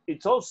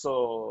 It's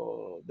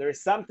also, there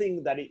is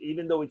something that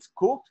even though it's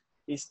cooked,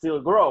 it's still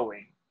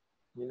growing.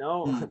 You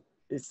know,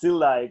 it's still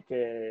like.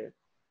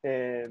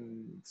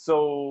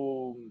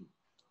 So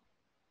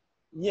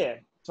yeah.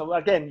 So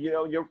again, you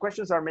know, your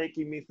questions are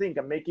making me think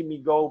and making me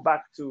go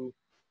back to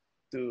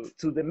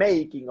the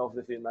making of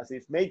the film, as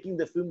if making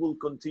the film will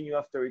continue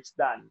after it's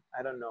done.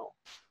 I don't know,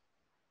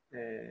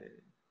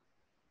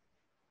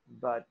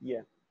 but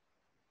yeah.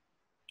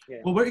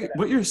 Well,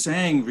 what you're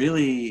saying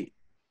really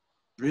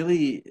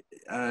really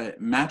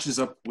matches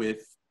up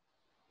with,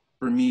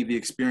 for me, the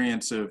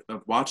experience of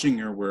watching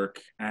your work.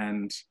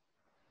 And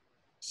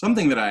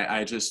something that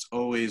I just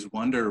always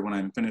wonder when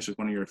I'm finished with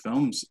one of your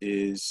films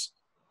is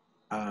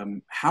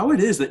how it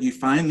is that you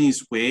find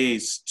these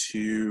ways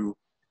to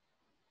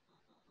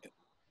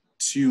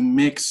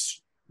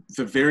mix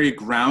the very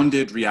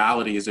grounded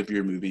realities of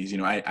your movies. You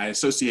know, I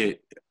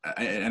associate,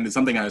 and it's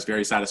something I was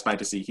very satisfied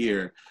to see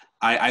here,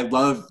 I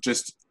love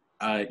just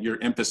your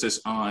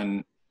emphasis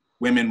on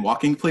women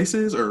walking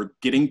places or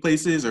getting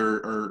places,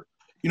 or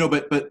you know,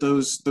 but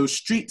those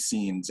street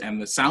scenes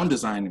and the sound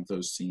design of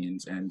those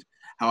scenes, and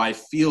how I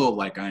feel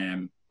like I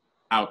am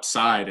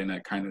outside in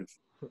a kind of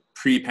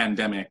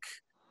pre-pandemic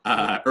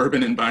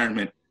urban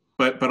environment,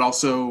 but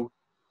also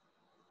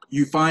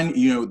you find,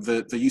 you know,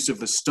 the use of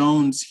the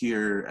stones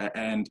here,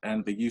 and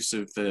the use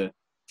of the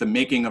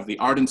making of the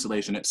art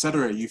installation,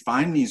 etc. You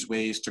find these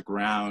ways to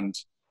ground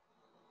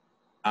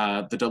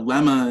the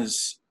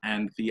dilemmas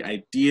and the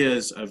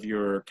ideas of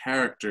your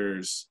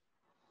characters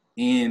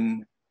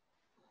in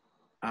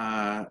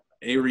a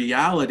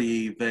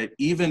reality that,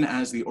 even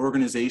as the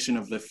organization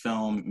of the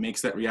film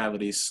makes that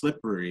reality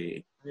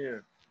slippery, Yeah.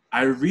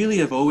 I really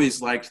have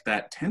always liked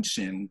that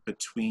tension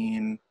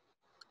between,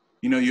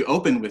 you know, you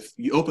open with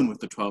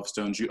the 12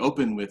 stones, you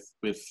open with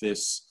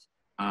this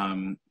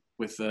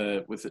with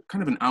a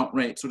kind of an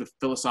outright sort of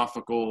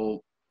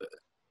philosophical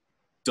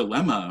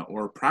dilemma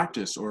or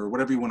practice or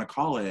whatever you want to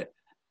call it.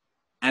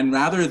 And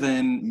rather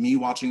than me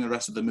watching the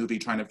rest of the movie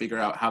trying to figure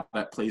out how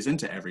that plays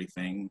into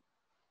everything,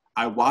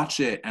 I watch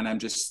it and I'm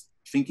just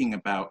thinking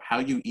about how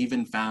you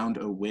even found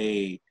a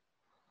way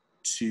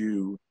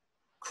to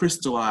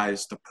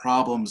crystallize the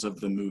problems of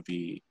the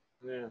movie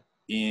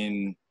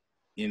in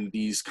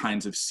these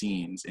kinds of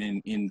scenes,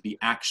 in the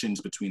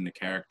actions between the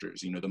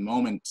characters. You know, the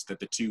moments that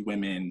the two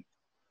women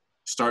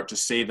start to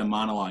say the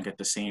monologue at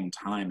the same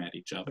time at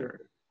each other.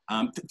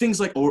 Things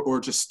like, or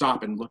just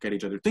stop and look at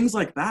each other. Things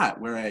like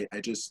that, where I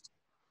just,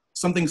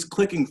 something's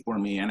clicking for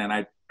me, and then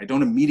I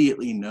don't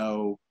immediately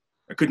know,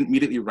 I couldn't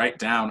immediately write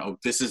down, oh,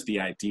 this is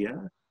the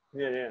idea.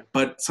 Yeah.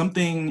 But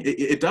something,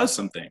 it does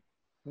something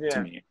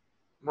to me.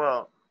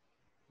 Well,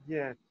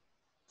 yeah.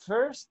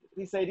 First,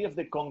 this idea of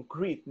the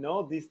concrete,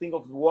 no? This thing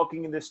of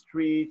walking in the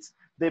streets.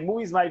 The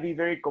movies might be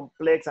very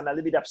complex and a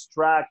little bit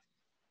abstract.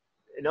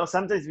 You know,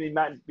 sometimes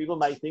people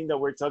might think that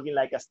we're talking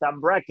like a Stan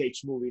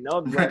Brakhage movie,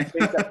 no? Right.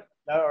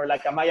 Or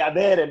like a Maya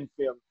Deren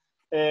film.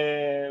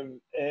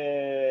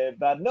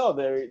 But no,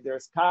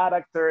 there's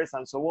characters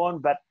and so on.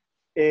 But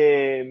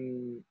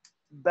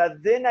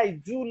then I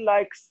do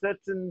like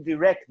certain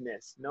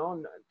directness,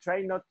 no?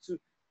 Try not to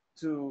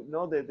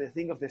know the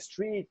thing of the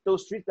street,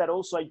 those streets that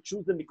also I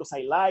choose them because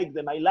I like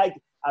them. I like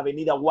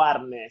Avenida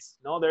Warnes,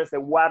 no? There's the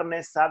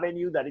Warnes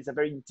Avenue that is a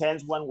very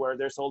intense one where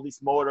there's all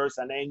these motors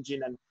and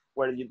engine, and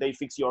where they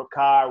fix your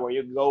car, where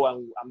you go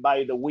and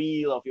buy the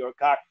wheel of your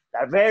car.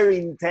 A very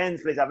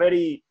intense place, a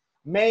very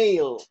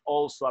male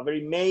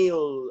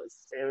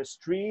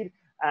street.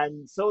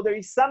 And so there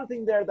is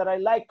something there that I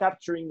like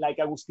capturing, like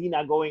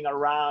Agustina going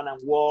around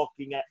and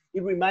walking.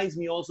 It reminds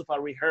me also of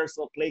a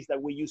rehearsal place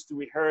that we used to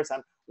rehearse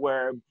and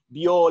where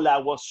Viola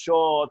was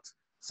shot.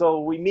 So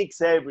we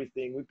mix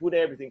everything, we put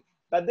everything.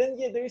 But then,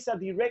 yeah, there is a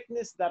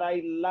directness that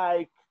I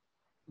like,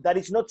 that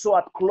is not so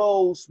up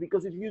close,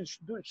 because if you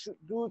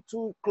do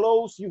too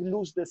close, you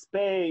lose the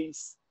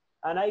space.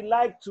 And I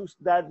like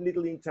that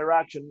little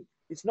interaction.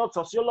 It's not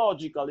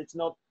sociological, it's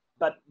not,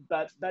 but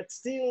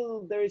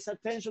still there is a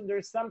tension, there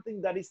is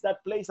something that is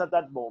that place at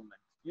that moment.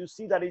 You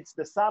see that it's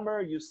the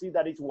summer, you see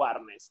that it's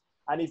Warnes.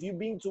 And if you've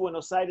been to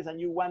Buenos Aires and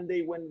you one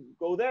day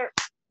go there,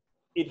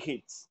 it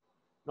hits.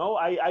 No,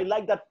 I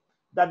like that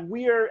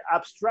weird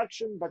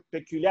abstraction, but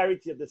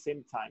peculiarity at the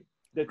same time.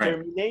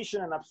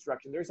 Determination and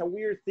abstraction. There's a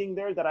weird thing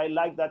there that I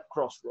like, that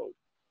crossroad.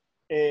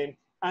 And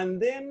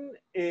then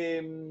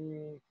there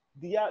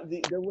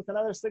was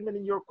another segment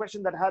in your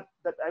question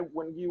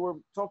when you were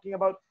talking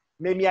about,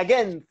 made me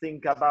again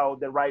think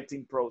about the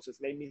writing process,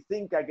 made me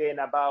think again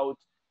about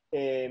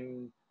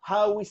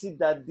how is it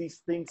that these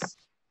things,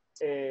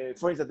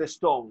 for instance, the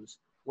stones,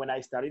 when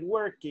I started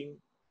working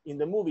in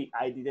the movie,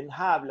 I didn't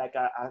have like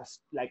a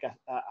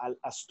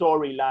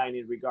storyline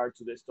in regard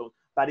to the stone,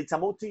 but it's a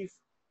motif.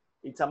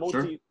 It's a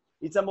motif. Sure.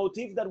 It's a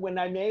motif that when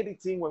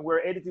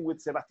we're editing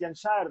with Sebastian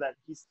Schar, that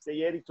he's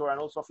the editor and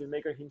also a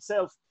filmmaker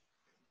himself,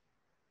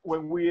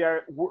 when we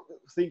are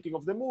thinking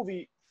of the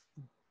movie,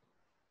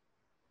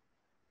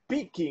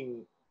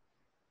 picking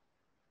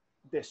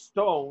the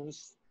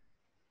stones,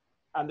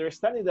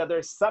 understanding that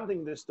there's something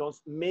in the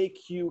stones,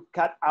 make you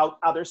cut out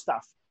other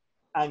stuff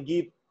and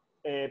give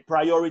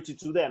priority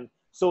to them.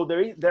 So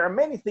there are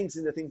many things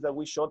in the things that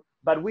we shot,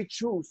 but we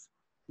choose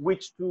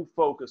which to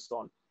focus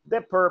on.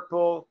 The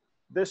purple,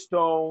 the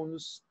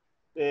stones,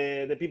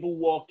 the people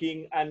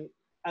walking,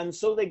 and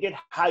so they get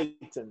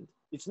heightened.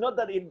 It's not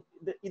that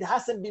it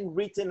hasn't been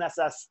written as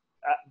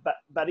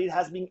but it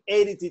has been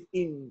edited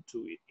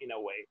into it in a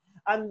way.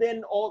 And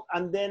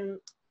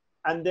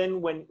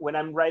then when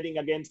I'm writing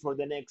again for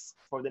the next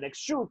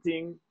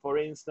shooting, for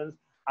instance,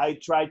 I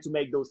try to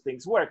make those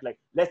things work. Like,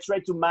 let's try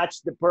to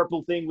match the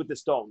purple thing with the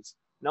stones.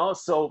 No,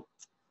 so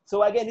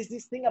again, it's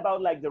this thing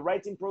about like the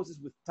writing process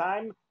with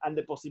time and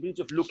the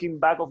possibility of looking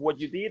back of what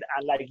you did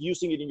and like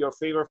using it in your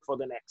favor for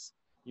the next,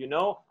 you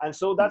know? And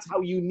so that's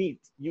how you knit.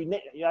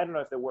 I don't know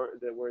if the word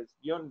is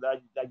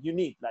that you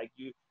knit, like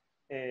you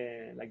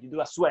do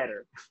a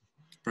sweater.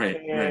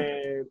 Right,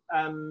 right.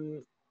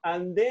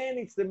 And then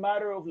it's the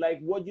matter of like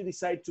what you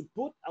decide to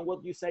put and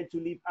what you decide to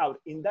leave out.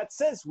 In that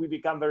sense, we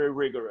become very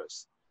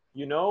rigorous,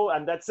 you know,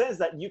 and that sense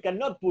that you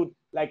cannot put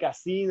like a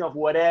scene of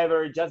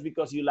whatever just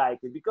because you like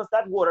it, because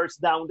that waters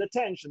down the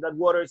tension, that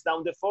waters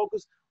down the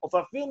focus of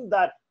a film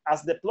that,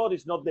 as the plot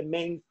is not the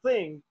main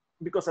thing,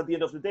 because at the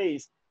end of the day,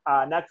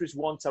 an actress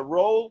wants a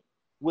role,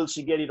 will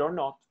she get it or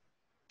not?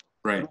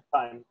 Right.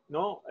 Time,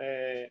 no?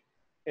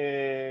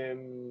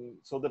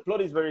 So the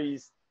plot is very,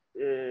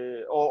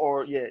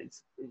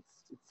 it's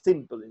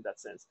simple in that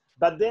sense.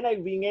 But then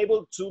I've been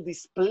able to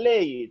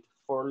display it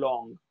for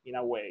long in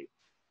a way.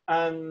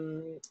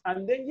 And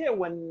then,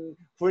 when,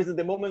 for instance,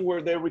 the moment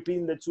where they're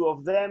repeating the two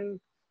of them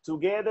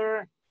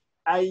together,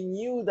 I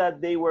knew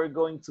that they were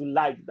going to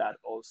like that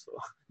also.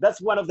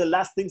 That's one of the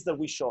last things that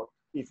we shot,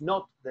 if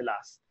not the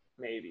last,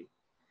 maybe.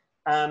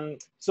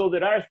 So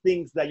there are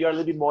things that you're a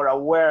little bit more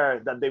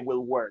aware that they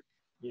will work,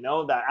 you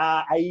know, that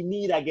I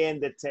need again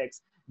the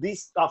text.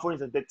 This, for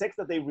instance, the text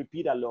that they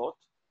repeat a lot,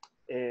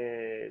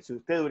 si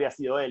usted hubiera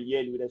sido él y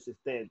él hubiera sido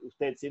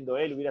usted siendo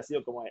él hubiera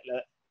sido como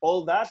él,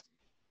 all that,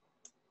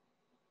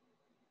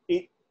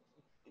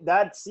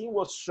 that scene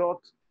was shot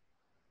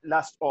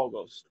last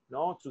August,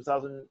 no,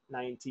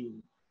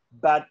 2019.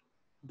 But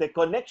the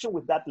connection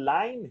with that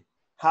line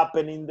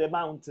happened in the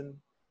mountain.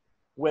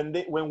 When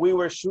we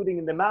were shooting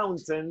in the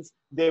mountains,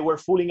 they were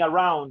fooling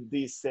around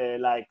this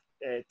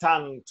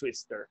tongue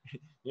twister,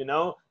 you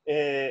know.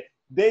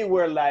 They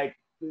were like,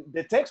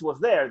 the text was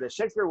there, the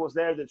Shakespeare was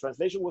there, the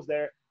translation was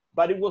there,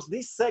 but it was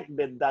this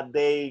segment that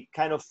they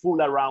kind of fool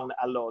around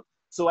a lot.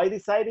 So I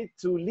decided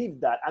to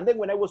leave that. And then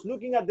when I was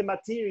looking at the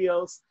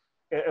materials,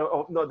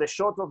 the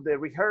shot of the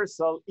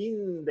rehearsal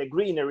in the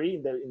greenery,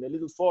 in the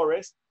little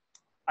forest,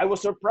 I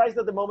was surprised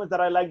that the moment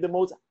that I liked the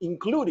most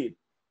included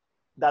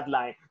that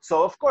line.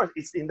 So of course,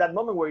 it's in that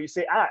moment where you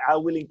say, I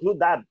will include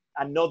that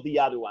and not the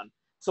other one.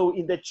 So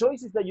in the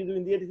choices that you do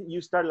in the editing, you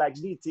start like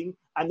knitting,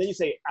 and then you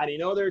say, and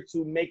in order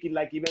to make it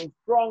like even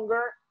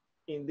stronger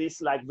in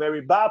this like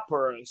very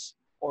vaporous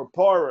or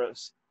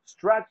porous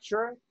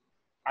structure,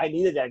 I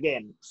need it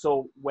again.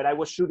 So when I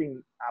was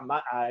shooting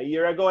a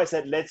year ago, I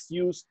said, let's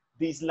use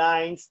these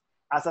lines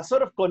as a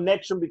sort of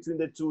connection between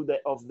the two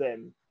of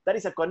them. That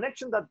is a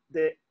connection that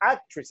the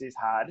actresses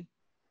had,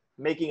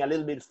 making a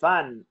little bit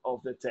fun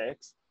of the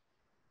text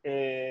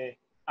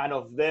and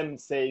of them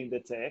saying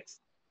the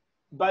text,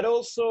 but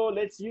also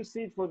let's use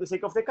it for the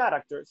sake of the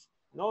characters.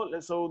 No,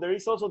 so there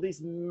is also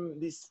this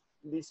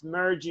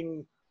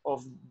merging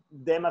of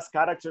them as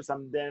characters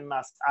and them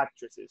as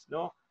actresses.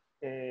 No,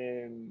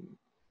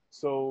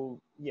 so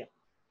yeah,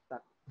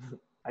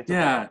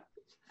 yeah.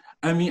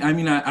 I mean,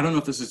 I don't know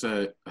if this is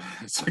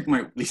it's like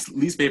my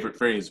least favorite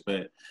phrase,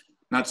 but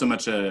not so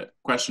much a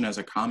question as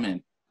a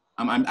comment.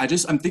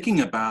 I'm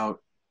thinking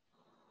about,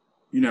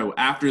 you know,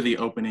 after the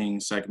opening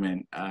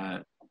segment,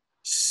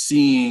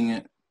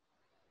 seeing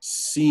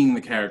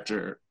the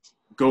character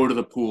go to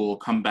the pool,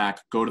 come back,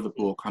 go to the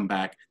pool, come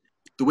back.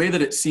 The way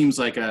that it seems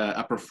like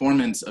a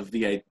performance of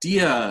the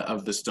idea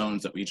of the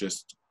stones that we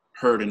just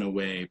heard in a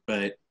way.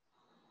 But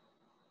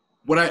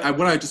what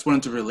I just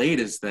wanted to relate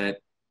is that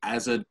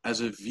as a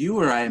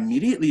viewer, I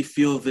immediately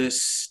feel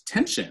this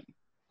tension.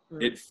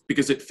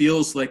 Because it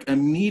feels like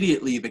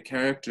immediately the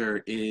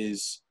character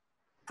is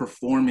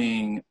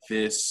performing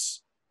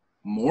this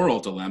moral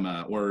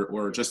dilemma,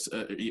 or just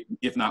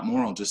if not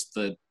moral, just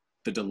the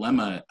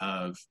dilemma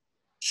of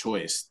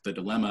choice, the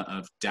dilemma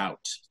of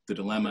doubt, the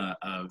dilemma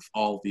of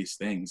all these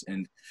things.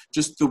 And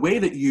just the way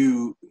that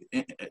you,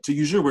 to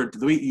use your word,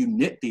 the way you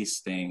knit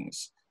these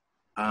things,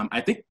 I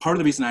think part of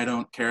the reason I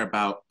don't care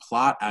about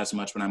plot as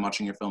much when I'm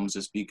watching your films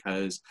is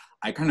because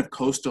I kind of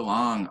coast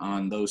along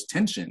on those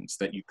tensions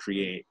that you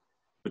create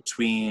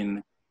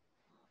between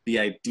the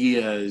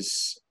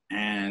ideas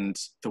and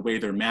the way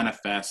they're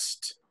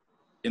manifest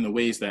in the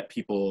ways that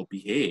people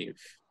behave.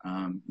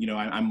 You know,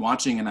 I'm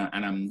watching and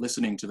I'm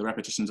listening to the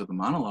repetitions of the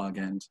monologue,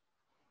 and,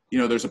 you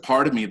know, there's a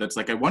part of me that's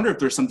like, I wonder if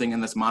there's something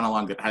in this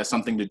monologue that has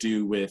something to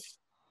do with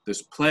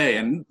this play.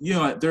 And,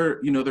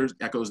 there's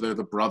echoes there,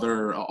 the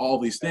brother, all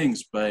these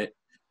things, but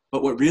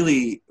what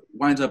really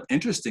winds up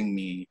interesting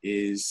me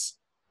is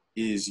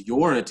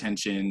your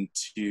attention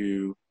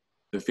to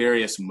the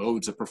various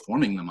modes of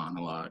performing the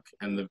monologue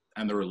and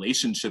the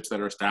relationships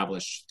that are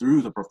established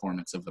through the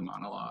performance of the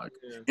monologue,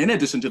 in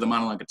addition to the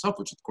monologue itself,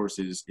 which of course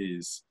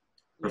is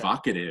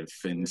provocative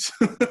and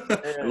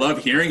I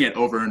love hearing it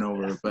over and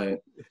over,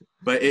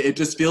 but it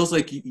just feels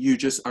like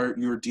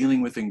you're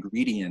dealing with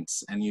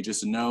ingredients, and you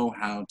just know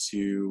how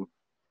to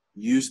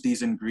use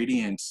these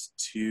ingredients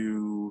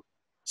to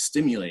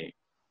stimulate.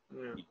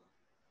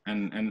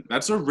 And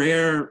that's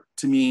to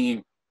me,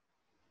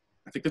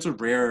 I think that's a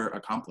rare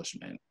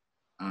accomplishment.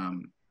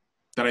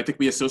 that I think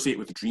we associate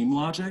with dream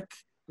logic.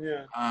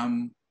 Yeah.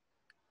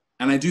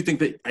 And I do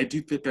think I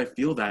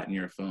feel that in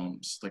your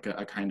films, like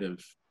a kind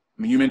of,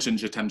 I mean, you mentioned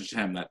Je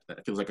t'aime,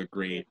 that feels like a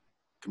great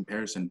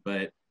comparison,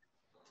 but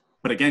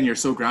again, you're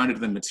so grounded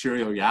in the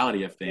material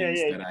reality of things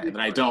that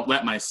I don't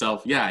let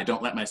myself, I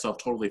don't let myself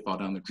totally fall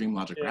down the dream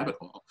logic rabbit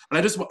hole. But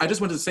I just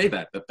wanted to say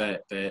that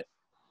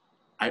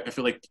I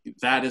feel like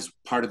that is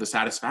part of the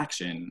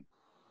satisfaction.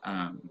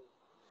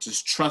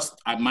 Just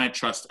my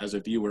trust as a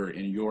viewer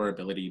in your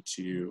ability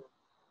to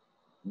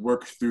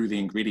work through the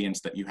ingredients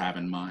that you have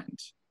in mind.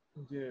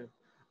 Yeah,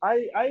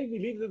 I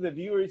believe that the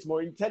viewer is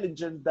more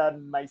intelligent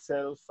than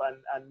myself,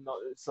 and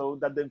so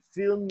that the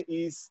film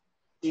is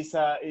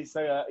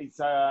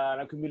an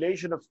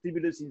accumulation of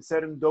stimulus in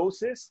certain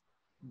doses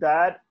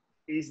that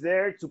is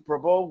there to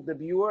provoke the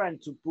viewer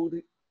and to put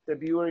the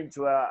viewer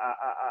into a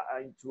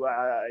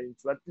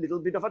little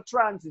bit of a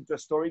trance, into a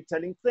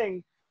storytelling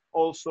thing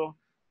also.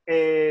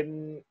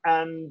 And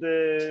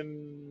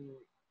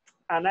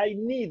I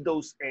need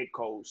those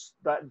echoes,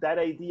 that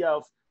idea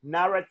of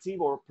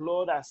narrative or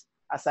plot as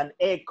an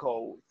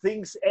echo.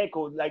 Things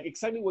echo, like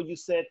exactly what you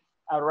said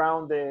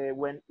around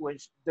when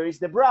there is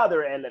the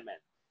brother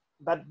element.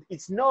 But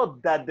it's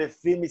not that the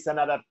film is an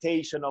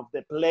adaptation of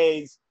the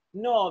plays.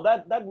 No,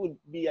 that would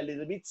be a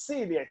little bit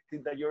silly. I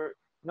think that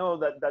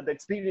that the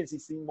experience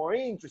is more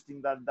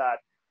interesting than that.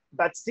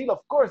 But still,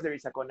 of course, there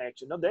is a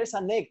connection. No, there's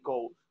an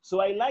echo.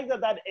 So I like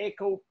that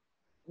echo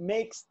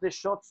makes the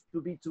shots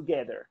to be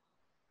together.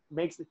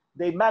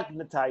 They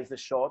magnetize the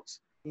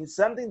shots in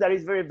something that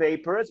is very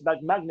vaporous,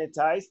 but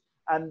magnetized,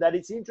 and that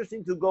it's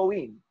interesting to go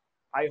in.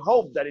 I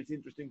hope that it's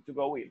interesting to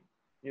go in,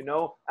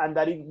 and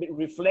that it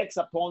reflects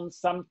upon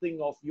something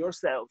of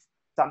yourself,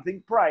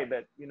 something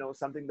private,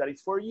 something that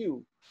is for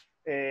you.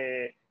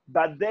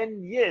 But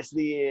then, yes,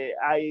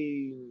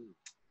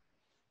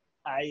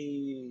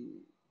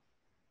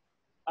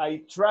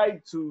 I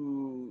tried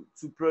to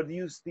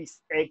produce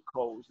these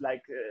echoes,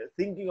 like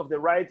thinking of the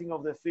writing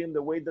of the film,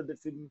 the way that the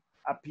film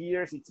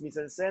appears, its mise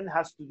en scène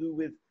has to do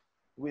with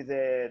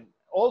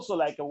also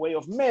like a way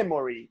of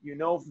memory,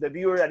 the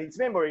viewer and its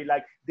memory,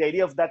 like the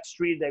idea of that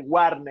street, the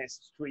Warnes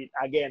Street,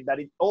 again, that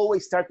it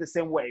always starts the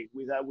same way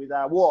with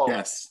a wall.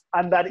 Yes.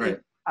 And that right.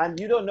 And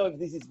you don't know if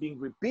this is being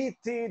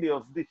repeated.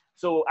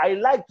 So I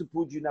like to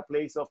put you in a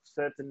place of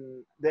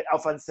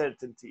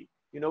uncertainty,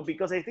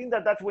 because I think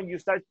that that's when you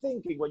start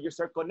thinking, when you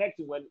start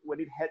connecting, when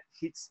it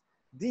hits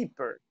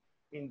deeper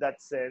in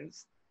that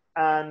sense.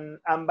 And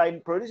by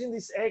producing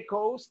these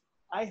echoes,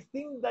 I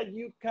think that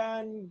you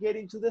can get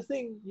into the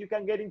thing. You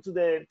can get into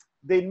the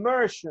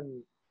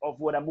immersion of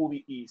what a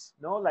movie is.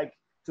 Like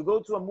to go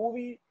to a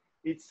movie,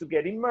 it's to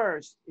get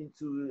immersed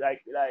into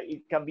like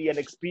it can be an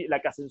experience,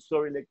 like a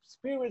sensorial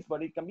experience,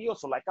 but it can be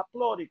also like a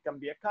plot. It can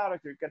be a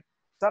character. It can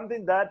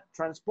something that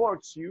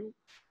transports you,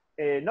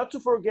 not to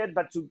forget,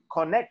 but to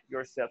connect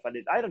yourself. And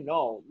I don't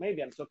know,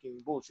 maybe I'm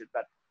talking bullshit,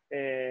 but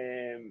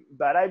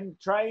I'm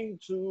trying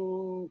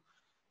to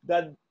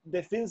that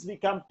the things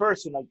become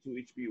personal to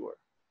each viewer.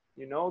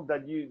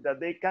 That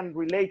they can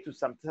relate to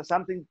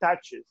something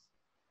touches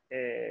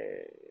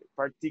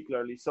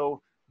particularly.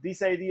 So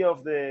this idea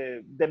of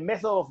the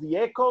method of the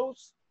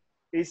echoes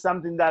is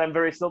something that I'm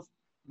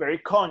very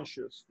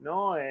conscious,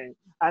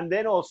 and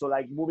then also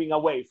like moving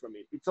away from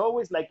it. It's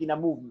always like in a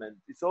movement.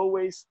 It's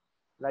always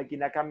like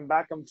in a come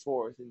back and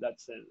forth in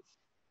that sense.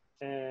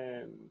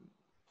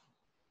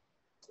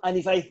 And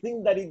if I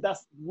think that it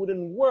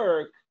wouldn't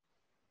work,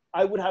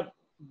 I would have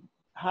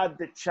had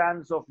the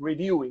chance of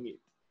reviewing it,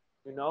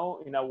 in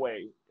a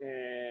way,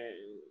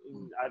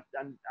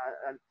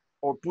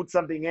 or put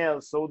something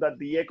else so that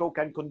the echo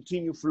can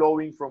continue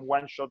flowing from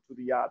one shot to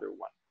the other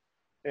one.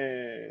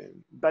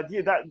 But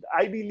yeah, that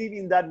I believe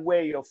in that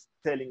way of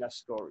telling a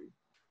story.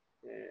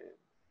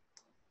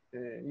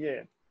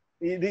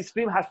 This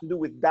film has to do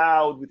with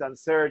doubt, with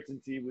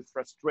uncertainty, with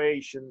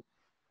frustration.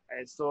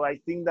 So I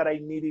think that I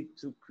needed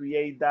to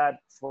create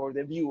that for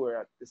the viewer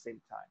at the same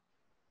time.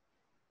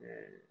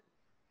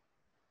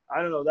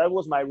 I don't know. That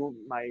was my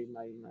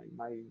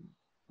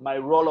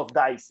roll of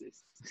dice.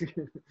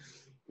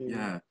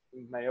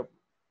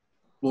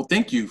 Well,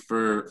 thank you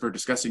for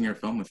discussing your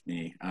film with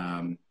me.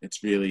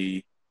 It's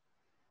really,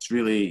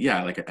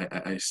 like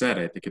I said,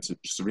 I think it's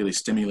just a really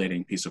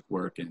stimulating piece of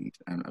work, and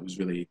I was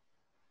really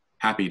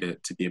happy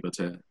to be able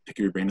to pick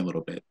your brain a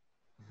little bit.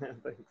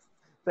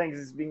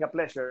 Thanks. It's been a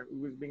pleasure.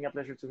 It's been a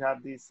pleasure to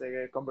have this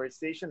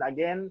conversation.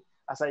 Again,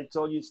 as I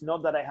told you, it's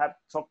not that I have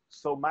talked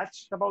so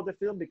much about the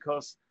film,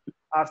 because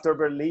after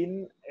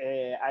Berlin,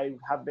 I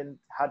haven't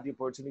had the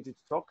opportunity to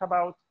talk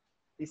about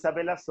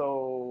Isabella.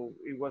 So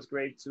it was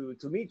great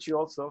to meet you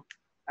also,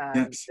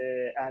 and yes.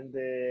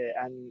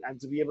 And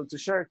to be able to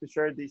share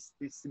these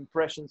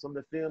impressions on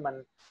the film,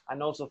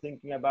 and also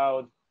thinking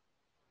about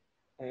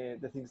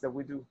the things that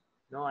we do,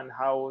 and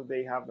how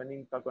they have an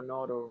impact or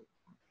not, or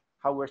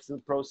how we're still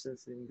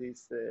processing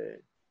this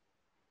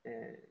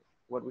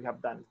what we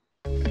have done.